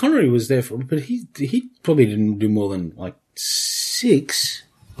 Because Connery was there but he probably didn't do more than like 6,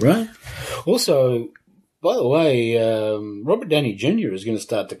 right? Also, by the way, Robert Downey Jr. is going to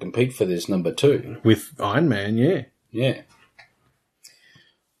start to compete for this number 2 with Iron Man. Yeah.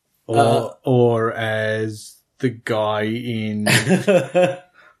 Or as the guy in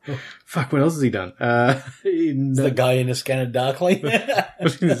fuck, what else has he done? The guy in A Scanner Darkly. I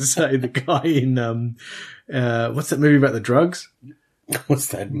was going to say the guy in what's that movie about the drugs? What's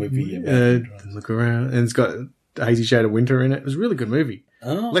that movie about? Look around, and it's got Hazy Shade of Winter in it. It was a really good movie.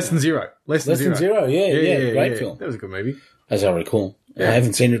 Oh. Less Than Zero. Less Than Zero. Yeah, great film. That was a good movie. As I recall. Yeah. I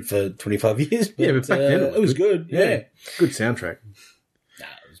haven't seen it for 25 years. But, but back then it was good. Yeah. Good soundtrack. Nah,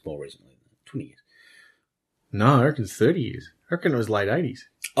 it was more recently. 20 years. No, I reckon it's 30 years. I reckon it was late 80s.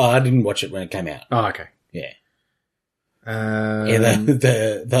 Oh, I didn't watch it when it came out. Oh, okay. Yeah.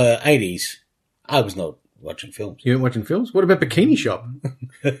 The 80s, I was not watching films. You weren't watching films? What about Bikini Shop?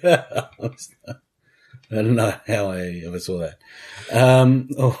 I don't know how I ever saw that.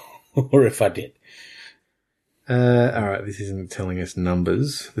 Or if I did. All right, this isn't telling us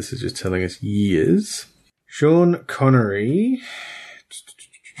numbers. This is just telling us years. Sean Connery.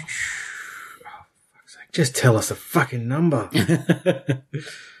 Oh, fuck's sake. Just tell us a fucking number.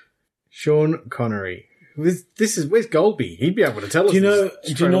 Sean Connery. Where's Goldby? He'd be able to tell us. Do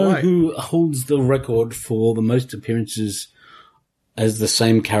you know away. who holds the record for the most appearances as the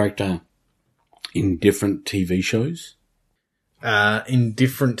same character in different TV shows? In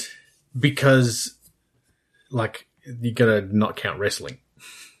different, because, like, you gotta not count wrestling.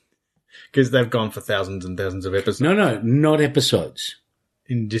 Because they've gone for thousands and thousands of episodes. No, not episodes.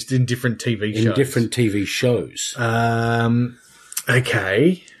 In different TV shows. In different TV shows.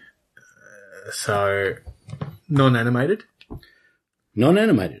 Okay. So, non-animated?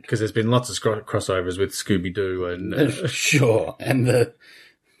 Non-animated. Because there's been lots of crossovers with Scooby-Doo and... Sure, and the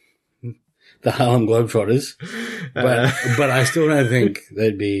Harlem Globetrotters. But I still don't think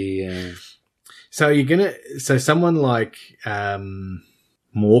they'd be... So someone like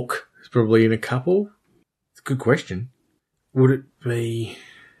Mork is probably in a couple? It's a good question. Is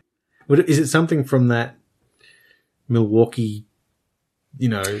it something from that Milwaukee,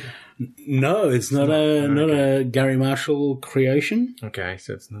 No, it's not a Gary Marshall creation. Okay,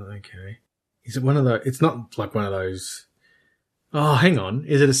 so it's not okay. Is it one of those? It's not like one of those. Oh, hang on.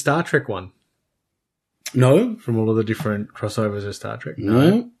 Is it a Star Trek one? No. From all of the different crossovers of Star Trek?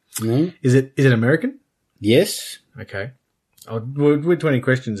 No. Is it American? Yes. Okay. We're 20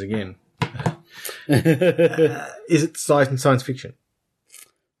 questions again. Is it science fiction?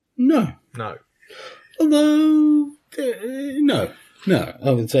 No. No. Although, no. No, I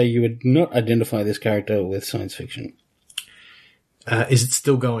would say you would not identify this character with science fiction. Is it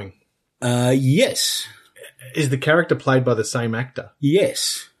still going? Yes. Is the character played by the same actor?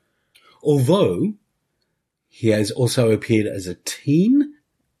 Yes. Although, he has also appeared as a teen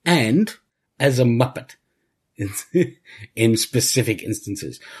and as a Muppet in specific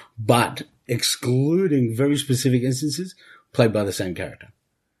instances. But, excluding very specific instances, played by the same character.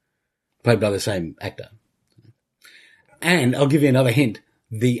 Played by the same actor. And I'll give you another hint.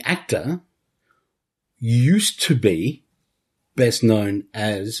 The actor used to be best known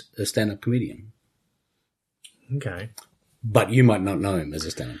as a stand-up comedian. Okay. But you might not know him as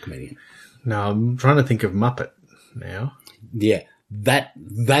a stand-up comedian. No, I'm trying to think of Muppet now. Yeah.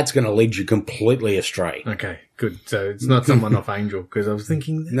 That's going to lead you completely astray. Okay, good. So it's not someone off Angel, because I was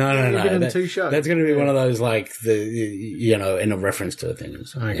thinking... No. In two shows. That's going to be one of those, like, in a reference to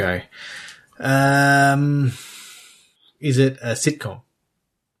things. Okay. Is it a sitcom?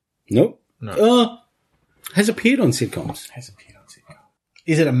 Nope. No. Has appeared on sitcoms.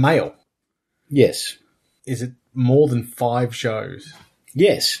 Is it a male? Yes. Is it more than 5 shows?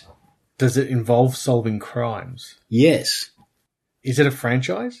 Yes. Does it involve solving crimes? Yes. Is it a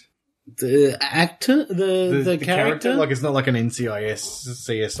franchise? The actor? The character? Like, it's not like an NCIS,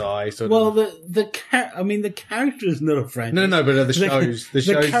 CSI sort of... Well, the character is not a franchise. No, but the shows...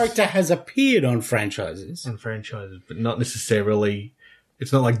 The character has appeared on franchises. On franchises, but not necessarily...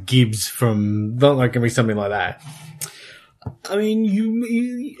 It's not like Gibbs from... Not like going to be something like that. I mean,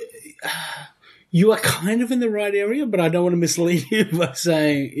 you are kind of in the right area, but I don't want to mislead you by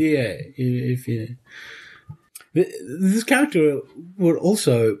saying, this character would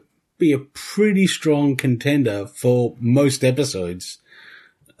also be a pretty strong contender for most episodes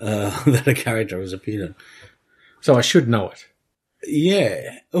that a character has appeared in. So I should know it.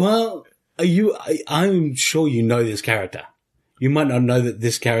 Yeah. Well, I'm sure you know this character. You might not know that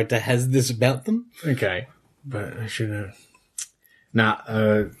this character has this about them. Okay. But I should know. Nah,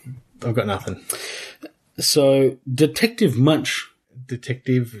 I've got nothing. So, Detective Munch.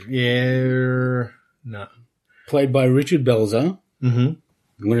 No. Played by Richard Belzer. Mm-hmm.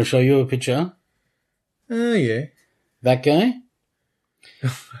 I'm going to show you a picture. Oh, yeah. That guy?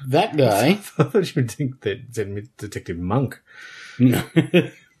 That guy. I thought you would think that said Detective Monk. No.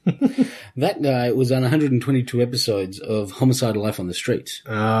 That guy was on 122 episodes of Homicide: Life on the Streets.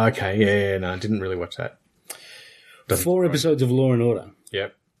 Okay. Yeah. No, I didn't really watch that. 4 episodes of Law and Order.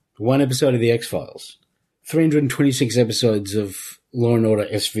 Yep. 1 episode of The X-Files. 326 episodes of Law and Order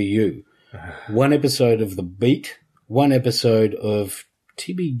SVU. 1 episode of The Beat. 1 episode of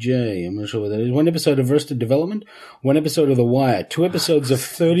TBJ. I'm not sure what that is. 1 episode of Arrested Development. 1 episode of The Wire. 2 episodes of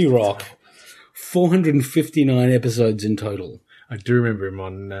 30 Rock. 459 episodes in total. I do remember him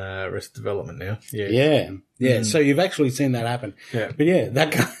on Arrested Development now. Yeah. Yeah. Yeah. So you've actually seen that happen. Yeah. But yeah,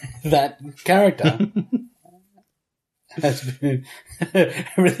 that guy, that character has been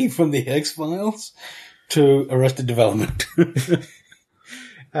everything from The X-Files to Arrested Development.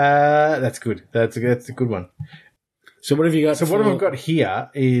 That's good. That's a good one. So what have you got? So what I've got here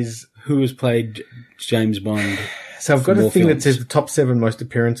is who has played James Bond? So I've got a thing films. that says the top 7 most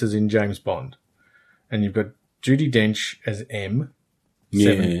appearances in James Bond, and you've got Judi Dench as M,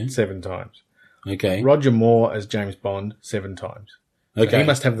 seven times. Okay. Roger Moore as James Bond 7 times. So Okay. he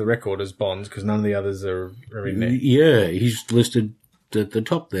must have the record as Bonds because none of the others are in there. Yeah, he's listed at the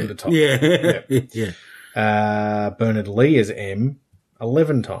top there. At the top. Yeah. Yeah. Bernard Lee as M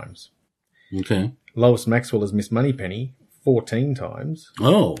 11 times. Okay. Lois Maxwell as Miss Moneypenny 14 times.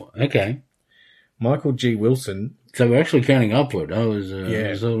 Oh, okay. Michael G. Wilson. So we're actually counting upward. I was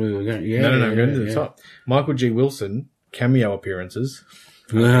Yeah. thought we were going. Yeah. No, I'm going to the top. Michael G. Wilson cameo appearances.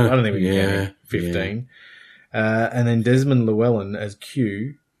 I don't think we can count him. 15. And then Desmond Llewellyn as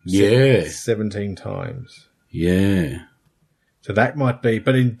Q. 17 times. Yeah. So that might be,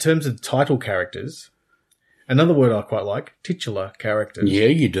 but in terms of title characters, another word I quite like, titular characters. Yeah,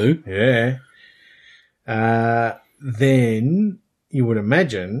 you do. Yeah. Then you would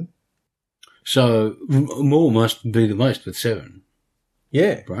imagine. So Moore must be the most with 7,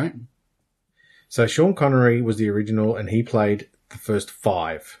 Yeah. right? So Sean Connery was the original and he played the first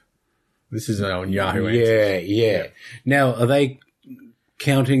 5. This is on Yahoo Answers. Yeah. Now, are they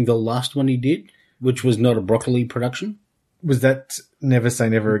counting the last one he did, which was not a Broccoli production? Was that Never Say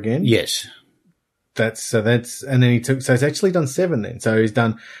Never Again? Yes. And then he took, so he's actually done 7 then. So he's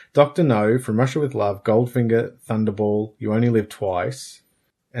done Dr. No, From Russia with Love, Goldfinger, Thunderball, You Only Live Twice.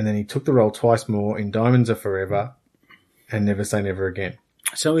 And then he took the role twice more in Diamonds Are Forever and Never Say Never Again.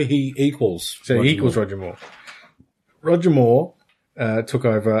 So he equals. So he equals Roger Moore. Roger Moore took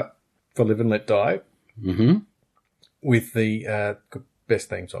over for Live and Let Die with the best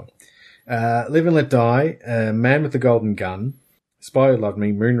theme song. Live and Let Die, Man with the Golden Gun, Spy Who Loved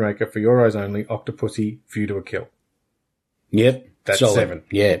Me, Moonraker, For Your Eyes Only, Octopussy, View to a Kill. Yep. That's solid. 7.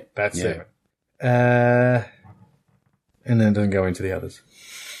 Yeah. That's Yeah. 7. And then it doesn't go into the others.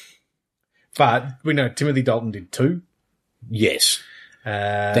 But we know Timothy Dalton did 2. Yes.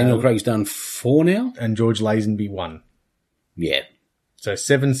 Daniel Craig's done 4 now? And George Lazenby 1. Yeah. So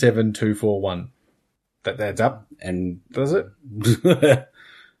 7, 7, 2, 4, 1. That adds up, And does it?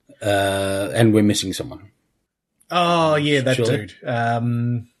 and we're missing someone. Oh, yeah, that Surely. dude.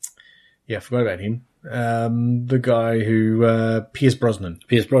 Yeah, I forgot about him. The guy who, Pierce Brosnan.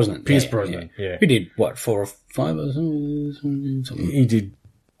 Pierce Brosnan. Pierce Brosnan, yeah. Who did, what, 4 or 5 or something? He did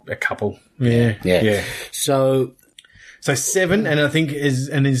a couple. Yeah. So 7, and I think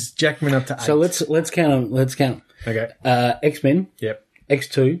is Jackman up to 8. So let's count them. Okay. X-Men, Yep.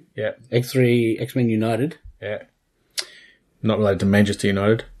 X2, Yep. X3, X-Men United, Yeah. Not related to Manchester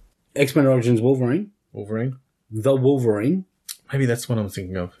United. X-Men Origins Wolverine, Wolverine. The Wolverine. Maybe that's what I'm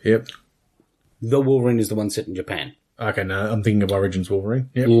thinking of. Yep. The Wolverine is the one set in Japan. Okay, no, I'm thinking of Origins Wolverine.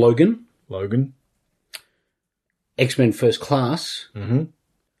 Yep. Logan, Logan. X-Men First Class, Mm-hmm.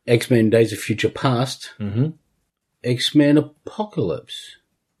 X-Men Days of Future Past, Mm-hmm. X-Men Apocalypse.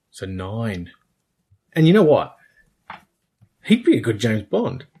 So 9. And you know what? He'd be a good James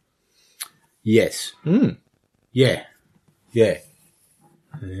Bond. Yes. Mm. Yeah. Yeah.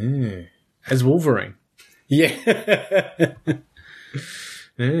 Yeah. As Wolverine. Yeah.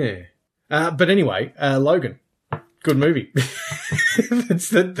 Yeah. But anyway, Logan. Good movie. that's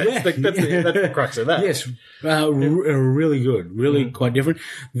the crux of that. Yes, really good, really quite different.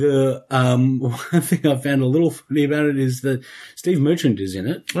 The one thing I found a little funny about it is that Steve Merchant is in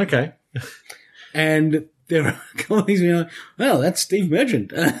it, Okay. and there are a couple of things where you're like, well, that's Steve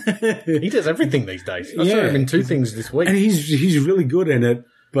Merchant. He does everything these days. I saw him in 2 things this week. And he's really good in it,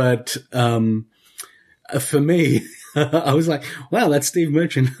 but for me, I was like, wow, that's Steve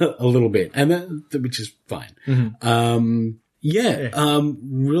Merchant a little bit, and that which is fine. Mm-hmm.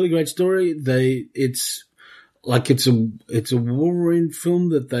 Really great story. It's a Wolverine film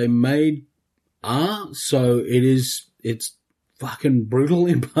that they made so it's fucking brutal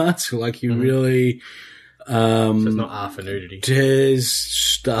in parts. Like you really, so it's not R for nudity. tears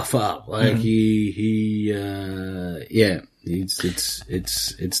stuff up. Like it's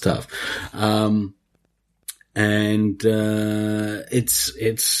tough. And it's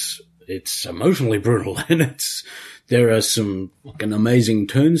emotionally brutal, and there are some fucking amazing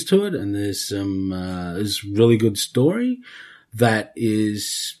turns to it, and there's really good story that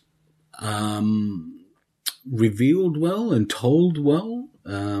is revealed well and told well,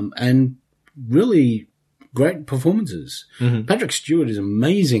 and really great performances. Patrick Stewart is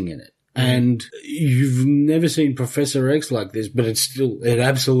amazing in it. And you've never seen Professor X like this, but it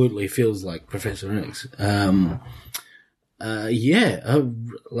absolutely feels like Professor X.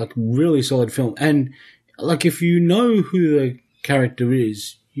 Like really solid film. And like if you know who the character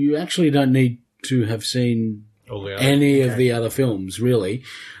is, you actually don't need to have seen All the any of the other films, really.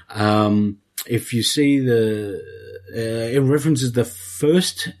 If you see it references the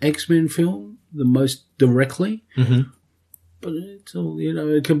first X-Men film the most directly, but it's all,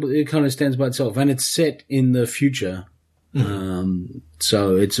 it kind of stands by itself, and it's set in the future.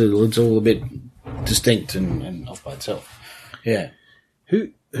 So it's all a bit distinct and off by itself. Yeah.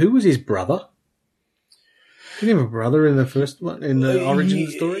 Who was his brother? Did he have a brother in the first one, in the origin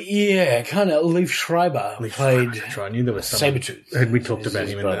story? Yeah, kind of. Liev Schreiber played. I knew there was someone. Sabretooth. We talked about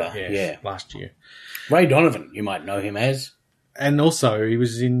him brother. in last year. Ray Donovan, you might know him as. And also, he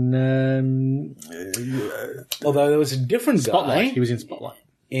was in. Although there was a different Spotlight. guy. He was in Spotlight.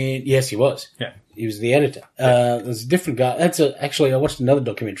 Yes, he was. Yeah. He was the editor. There's a different guy. Actually, I watched another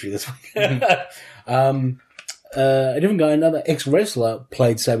documentary this week. A different guy, another ex-wrestler,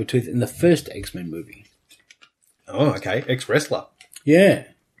 played Sabretooth in the first X-Men movie. Oh, okay. Ex-wrestler. Yeah.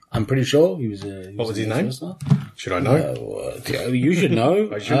 I'm pretty sure he was a... What was his name? Should I know? You should know.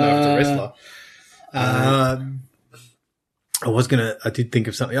 I should know if it's a wrestler. I did think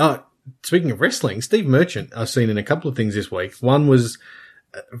of something. Oh, speaking of wrestling, Steve Merchant, I've seen in a couple of things this week. One was,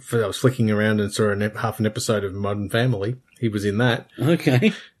 I was flicking around and saw half an episode of Modern Family. He was in that.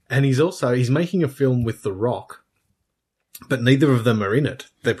 Okay. And he's making a film with The Rock, but neither of them are in it.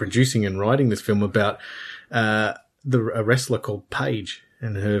 They're producing and writing this film about a wrestler called Paige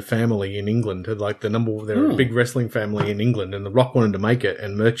and her family in England. They're a big wrestling family in England, and The Rock wanted to make it,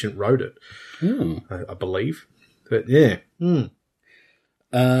 and Merchant wrote it, I believe. But yeah.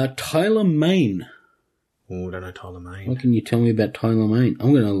 Tyler Mane. Oh, I don't know Tyler Mane. What can you tell me about Tyler Mane?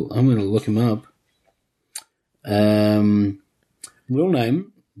 I'm gonna look him up. Real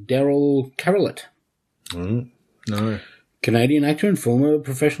name, Daryl Carolett. No. Canadian actor and former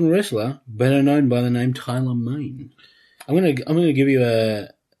professional wrestler, better known by the name Tyler Mane. I'm gonna give you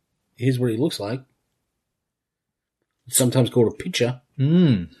here's what he looks like. Sometimes called a picture.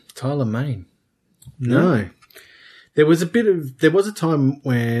 Tyler Mane. No. There was a time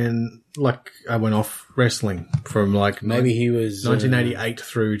when, I went off wrestling from, maybe he was 1988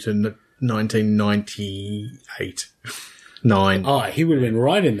 through to 1998. 9. Oh, he would have been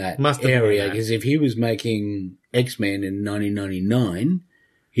right in that area, because if he was making X-Men in 1999,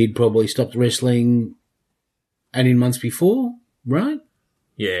 he'd probably stopped wrestling 18 months before, right?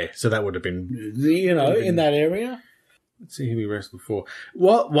 Yeah, so that would have been... in that area. Let's see who we wrestled for.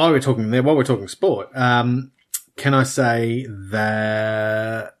 While we're talking sport, can I say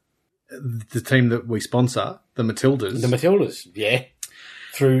that the team that we sponsor, the Matildas... The Matildas, yeah.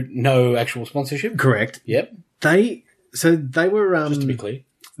 Through no actual sponsorship? Correct. Yep. They were... just to be clear.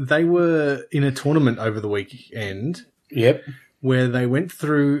 They were in a tournament over the weekend. Yep. Where they went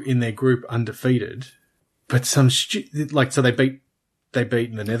through in their group undefeated, but so they beat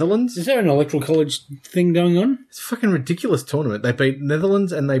the Netherlands. Is there an electoral college thing going on? It's a fucking ridiculous tournament. They beat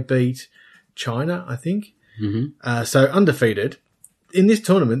Netherlands and they beat China, I think. Mm-hmm. So undefeated. In this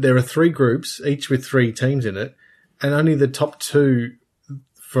tournament, there are 3 groups, each with 3 teams in it, and only the top 2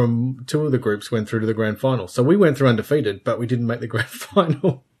 from 2 of the groups went through to the grand final. So we went through undefeated, but we didn't make the grand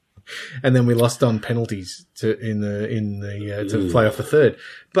final. And then we lost on penalties to play off a third.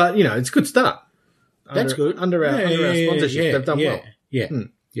 But, it's a good start. That's good. Under our sponsorship, they've done well. Yeah.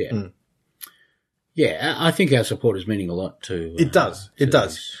 Yeah, I think our support is meaning a lot to... It does.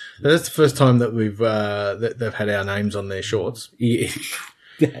 That's the first time that we've that they've had our names on their shorts. Yes.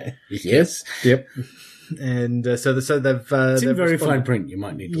 Yep. And so they've... it's in very fine print. You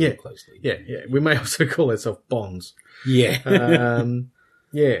might need to look closely. Yeah. We may also call ourselves Bonds. Yeah.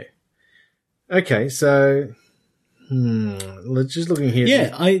 Yeah. Okay, so... let's just looking here.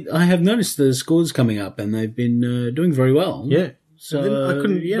 Yeah, I have noticed the scores coming up, and they've been doing very well. Yeah. So I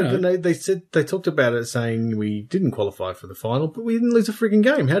couldn't. But they talked about it, saying we didn't qualify for the final, but we didn't lose a freaking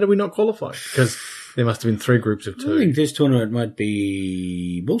game. How did we not qualify? Because there must have been 3 groups of 2. I think this tournament might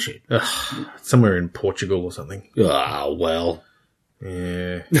be bullshit. Somewhere in Portugal or something. Oh, well.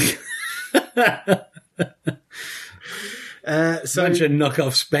 Yeah. So bunch of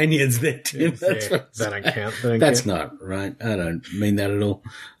knockoff Spaniards there, Tim. That don't count. That's not right. I don't mean that at all.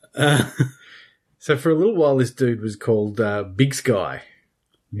 So for a little while, this dude was called Big Sky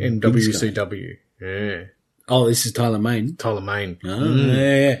in WCW. Yeah. Oh, this is Tyler Mane. Tyler Mane. Oh,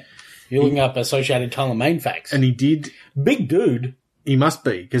 yeah. You're looking up associated Tyler Mane facts. And he did... Big dude. He must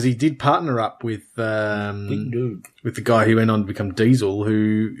be, because he did partner up with... Big dude. With the guy who went on to become Diesel,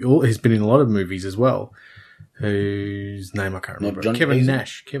 who has been in a lot of movies as well. Whose name I can't remember. Kevin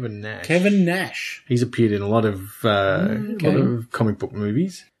Nash. Kevin Nash. He's appeared in a lot of comic book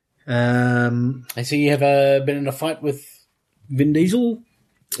movies. I see you have been in a fight with Vin Diesel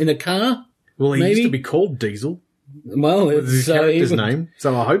in a car. Well, he Maybe? used to be called Diesel. Well, With his it's character's name,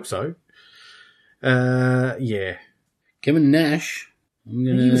 so I hope so. Yeah. Kevin Nash.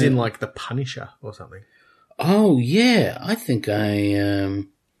 He was in, like, The Punisher or something. Oh, yeah. I think I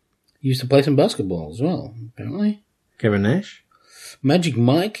used to play some basketball as well, apparently. Kevin Nash? Magic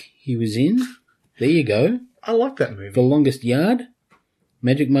Mike, he was in. There you go. I like that movie. The Longest Yard.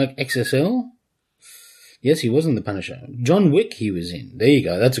 Magic Mike XSL. Yes, he was in The Punisher. John Wick, he was in. There you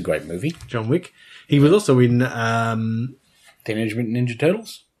go. That's a great movie. John Wick. He was also in... Teenage Mutant Ninja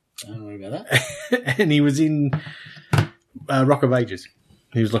Turtles. I don't know about that. and he was in Rock of Ages.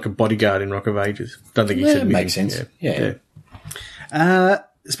 He was like a bodyguard in Rock of Ages. Don't think he said anything. Makes sense. Yeah.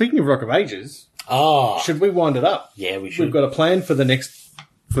 Speaking of Rock of Ages, Oh, should we wind it up? yeah, we should. We've got a plan for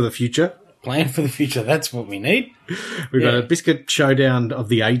the future. Plan for the future. That's what we need. We've got Yeah. a biscuit showdown of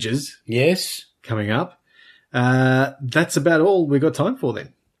the ages Yes. coming up. That's about all we've got time for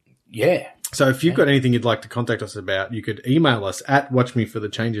then. Yeah. So if you've got anything you'd like to contact us about, you could email us at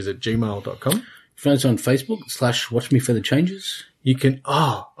watchmeforthechanges@gmail.com. Find us on Facebook / Watch Me for the Changes. You can...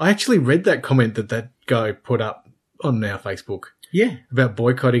 I actually read that comment that guy put up on our Facebook Yeah. about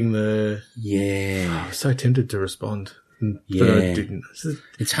boycotting the... I Yeah. was so tempted to respond, but I Yeah. didn't.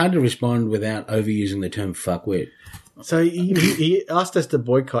 It's hard to respond without overusing the term fuckwit. So he asked us to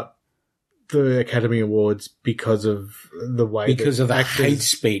boycott the Academy Awards because of the way Because of the actors, hate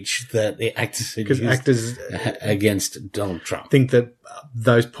speech that the actors had because used actors against Donald Trump. think that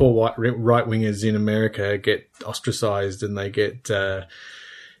those poor white right wingers in America get ostracized and they get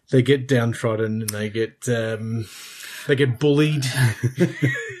downtrodden and they get bullied.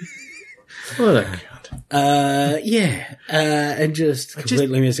 What a cunt. Yeah. And just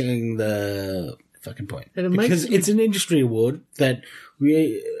completely missing the fucking point. And it makes Because me- it's an industry award that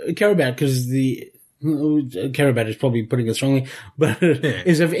we care about because care about is probably putting it strongly, but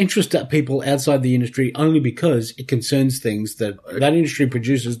is of interest to people outside the industry only because it concerns things that industry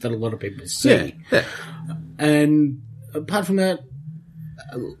produces that a lot of people see. Yeah. And apart from that,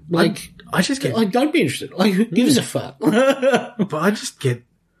 I just get, don't be interested. Like, who gives a fuck? but I just get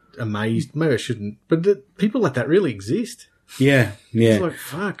amazed. Maybe I shouldn't, but people like that really exist. Yeah. It's like,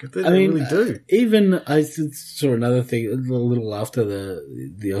 fuck, they really do. Even I saw another thing a little after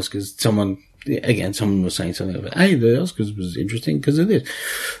the Oscars. Someone was saying something about, hey, the Oscars was interesting because of this,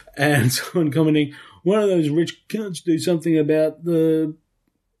 and someone commenting, one of those rich cunts do something about the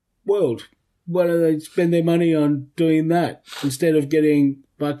world. Why do they spend their money on doing that instead of getting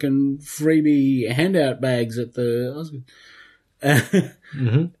fucking freebie handout bags at the Oscars?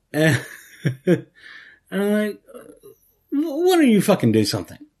 And I'm like, why don't you fucking do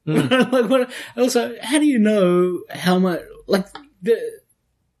something? Like, also, how do you know how much, like,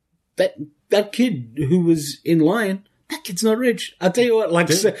 that kid who was in Lion, that kid's not rich. I'll tell you what, like,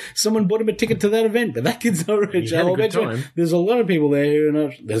 someone bought him a ticket to that event, but that kid's not rich. He had a I'll good bet you time. there's a lot of people there who are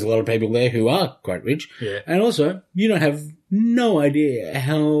not, there's a lot of people there who are quite rich. Yeah. And also, you don't have no idea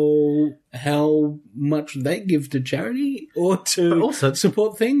how much they give to charity or to But also-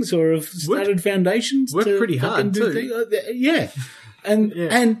 support things or have started foundations. work to pretty fucking hard, do too. things. Yeah.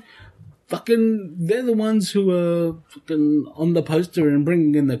 And fucking, they're the ones who are fucking on the poster and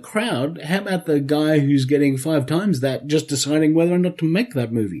bringing in the crowd. How about the guy who's getting 5 times that just deciding whether or not to make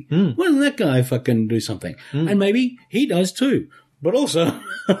that movie? Why doesn't that guy fucking do something? And maybe he does too. But also,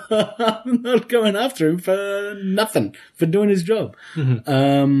 I'm not going after him for nothing, for doing his job.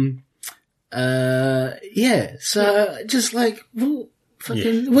 So just like, well,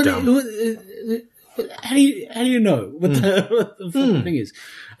 fucking, how do you know what the fucking thing is?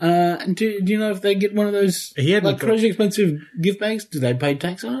 And do you know if they get one of those like crazy expensive gift bags? Do they pay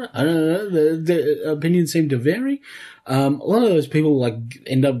tax on it? I don't know. The opinions seem to vary. A lot of those people like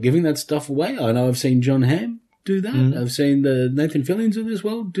end up giving that stuff away. I know I've seen John Hamm do that. I've seen the Nathan Fillions of this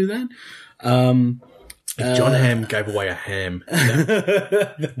world do that. If John Hamm gave away a ham, a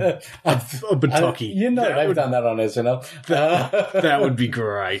Bataki, they've done that on SNL. that would be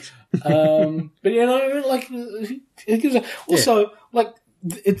great. But you know, like, it gives also like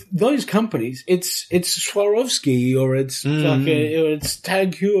those companies. It's Swarovski or it's fucking, or it's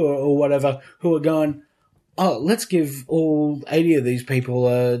Tag Heuer or whatever who are going, oh, let's give all 80 of these people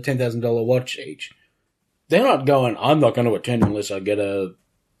a $10,000 watch each. They're not going, I'm not going to attend unless I get a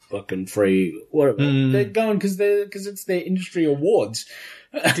fucking free whatever. They're going because it's their industry awards.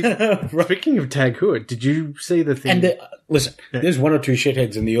 Speaking of Tag Heuer, did you see the thing? And listen, there's 1 or 2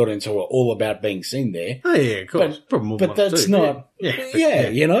 shitheads in the audience who are all about being seen there. Oh yeah, of course. But that's not.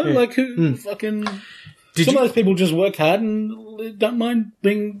 You know, like who fucking. Some of those people just work hard and don't mind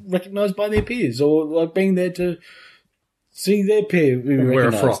being recognised by their peers or like being there to See, they're wear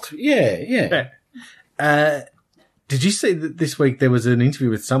a frock. Yeah. Did you see that this week there was an interview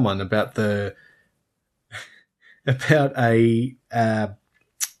with someone about about a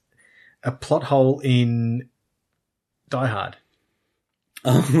plot hole in Die Hard?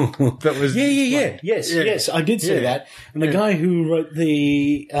 Oh, that was yes, I did see that. And the guy who wrote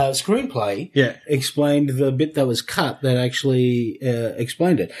the screenplay explained the bit that was cut that actually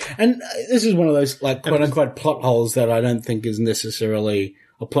explained it. And this is one of those like quote unquote plot holes that I don't think is necessarily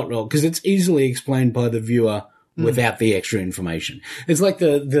a plot hole because it's easily explained by the viewer without the extra information. It's like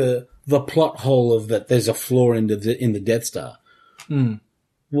the plot hole of that there's a flaw in the Death Star.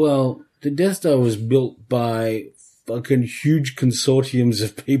 Well, the Death Star was built by fucking huge consortiums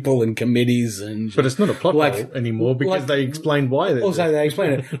of people and committees but it's not a plot hole anymore because they explained why. They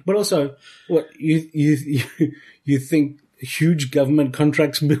explain it, but also what you think huge government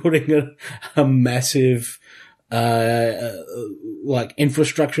contracts building a massive like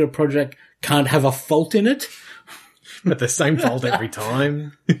infrastructure project can't have a fault in it. But the same fault every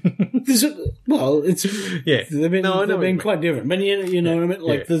time. They've been quite different. But you know what I mean?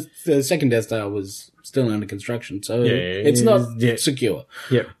 Like the second Death Star was still under construction, so it's not secure.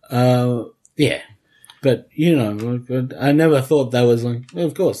 Yeah. But, you know, I never thought that was like, well,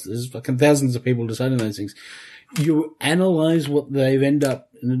 of course, there's fucking thousands of people deciding those things. You analyze what they've ended up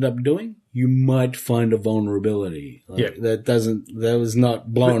doing, you might find a vulnerability. That was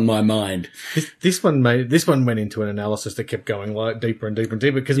not blowing my mind. This one went into an analysis that kept going like deeper and deeper and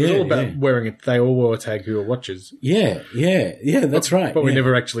deeper because it was all about wearing it. They all wore a tag who were watchers. Yeah, that's right. But we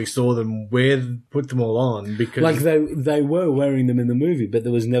never actually saw them put them all on because like they were wearing them in the movie, but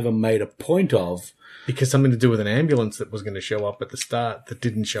there was never made a point of. Because something to do with an ambulance that was going to show up at the start that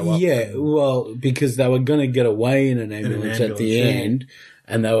didn't show up. Yeah, well, because they were going to get away in an ambulance at the end,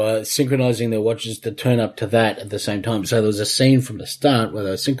 and they were synchronizing their watches to turn up to that at the same time. So there was a scene from the start where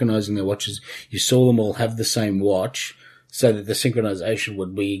they were synchronizing their watches. You saw them all have the same watch so that the synchronization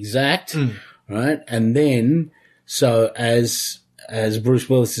would be exact, right? And then, so as Bruce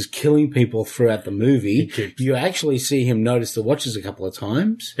Willis is killing people throughout the movie, you actually see him notice the watches a couple of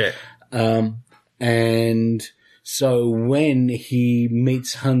times. Yeah. And so when he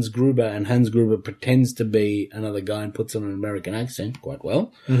meets Hans Gruber and Hans Gruber pretends to be another guy and puts on an American accent quite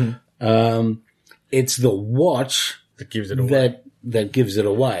well, it's the watch that gives it away. That gives it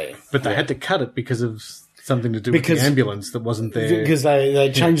away. But they had to cut it because of something to do with the ambulance that wasn't there. Because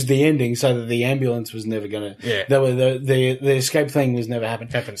they changed the ending so that the ambulance was never going to... Yeah. The escape thing was never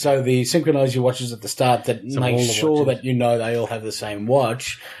happened. So the synchronize your watches at the start that makes sure that you know they all have the same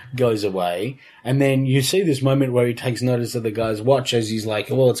watch goes away. And then you see this moment where he takes notice of the guy's watch as he's like,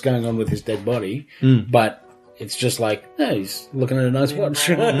 well, what's going on with his dead body? But it's just like, oh, he's looking at a nice watch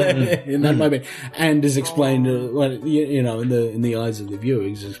in that moment. And is explained, you know, in the eyes of the viewer,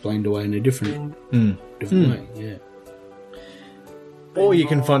 is explained away in a different way. Yeah. Or you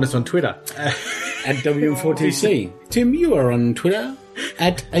can find us on Twitter. At WM4TC. Tim, you are on Twitter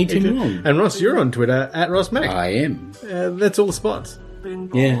at ATimLong. And Ross, you're on Twitter at RossMac. I am. That's all the spots.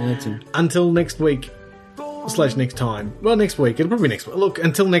 Yeah, that's it. Until next week / next time. Well, next week. It'll probably be next week. Look,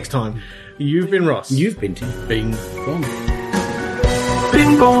 until next time, you've been Ross. You've been Tim. Bing bong.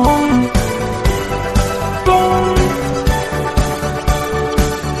 Bing bong. Bong.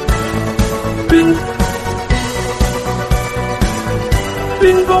 Bing.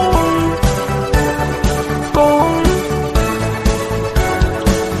 Bing bong. Bong.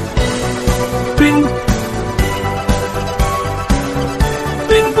 Bing.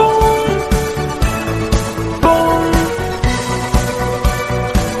 Bing bong. Bong.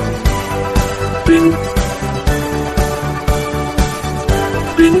 Bing.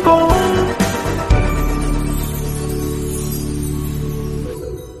 Bing bong.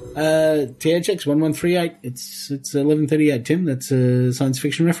 THX 1138. It's 1138. Tim, that's a science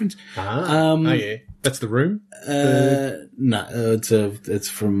fiction reference. Oh yeah, that's The Room. No, it's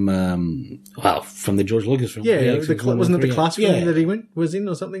from from the George Lucas film. Yeah, wasn't it the class film that he was in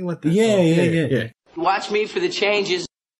or something like that? Yeah. Watch me for the changes.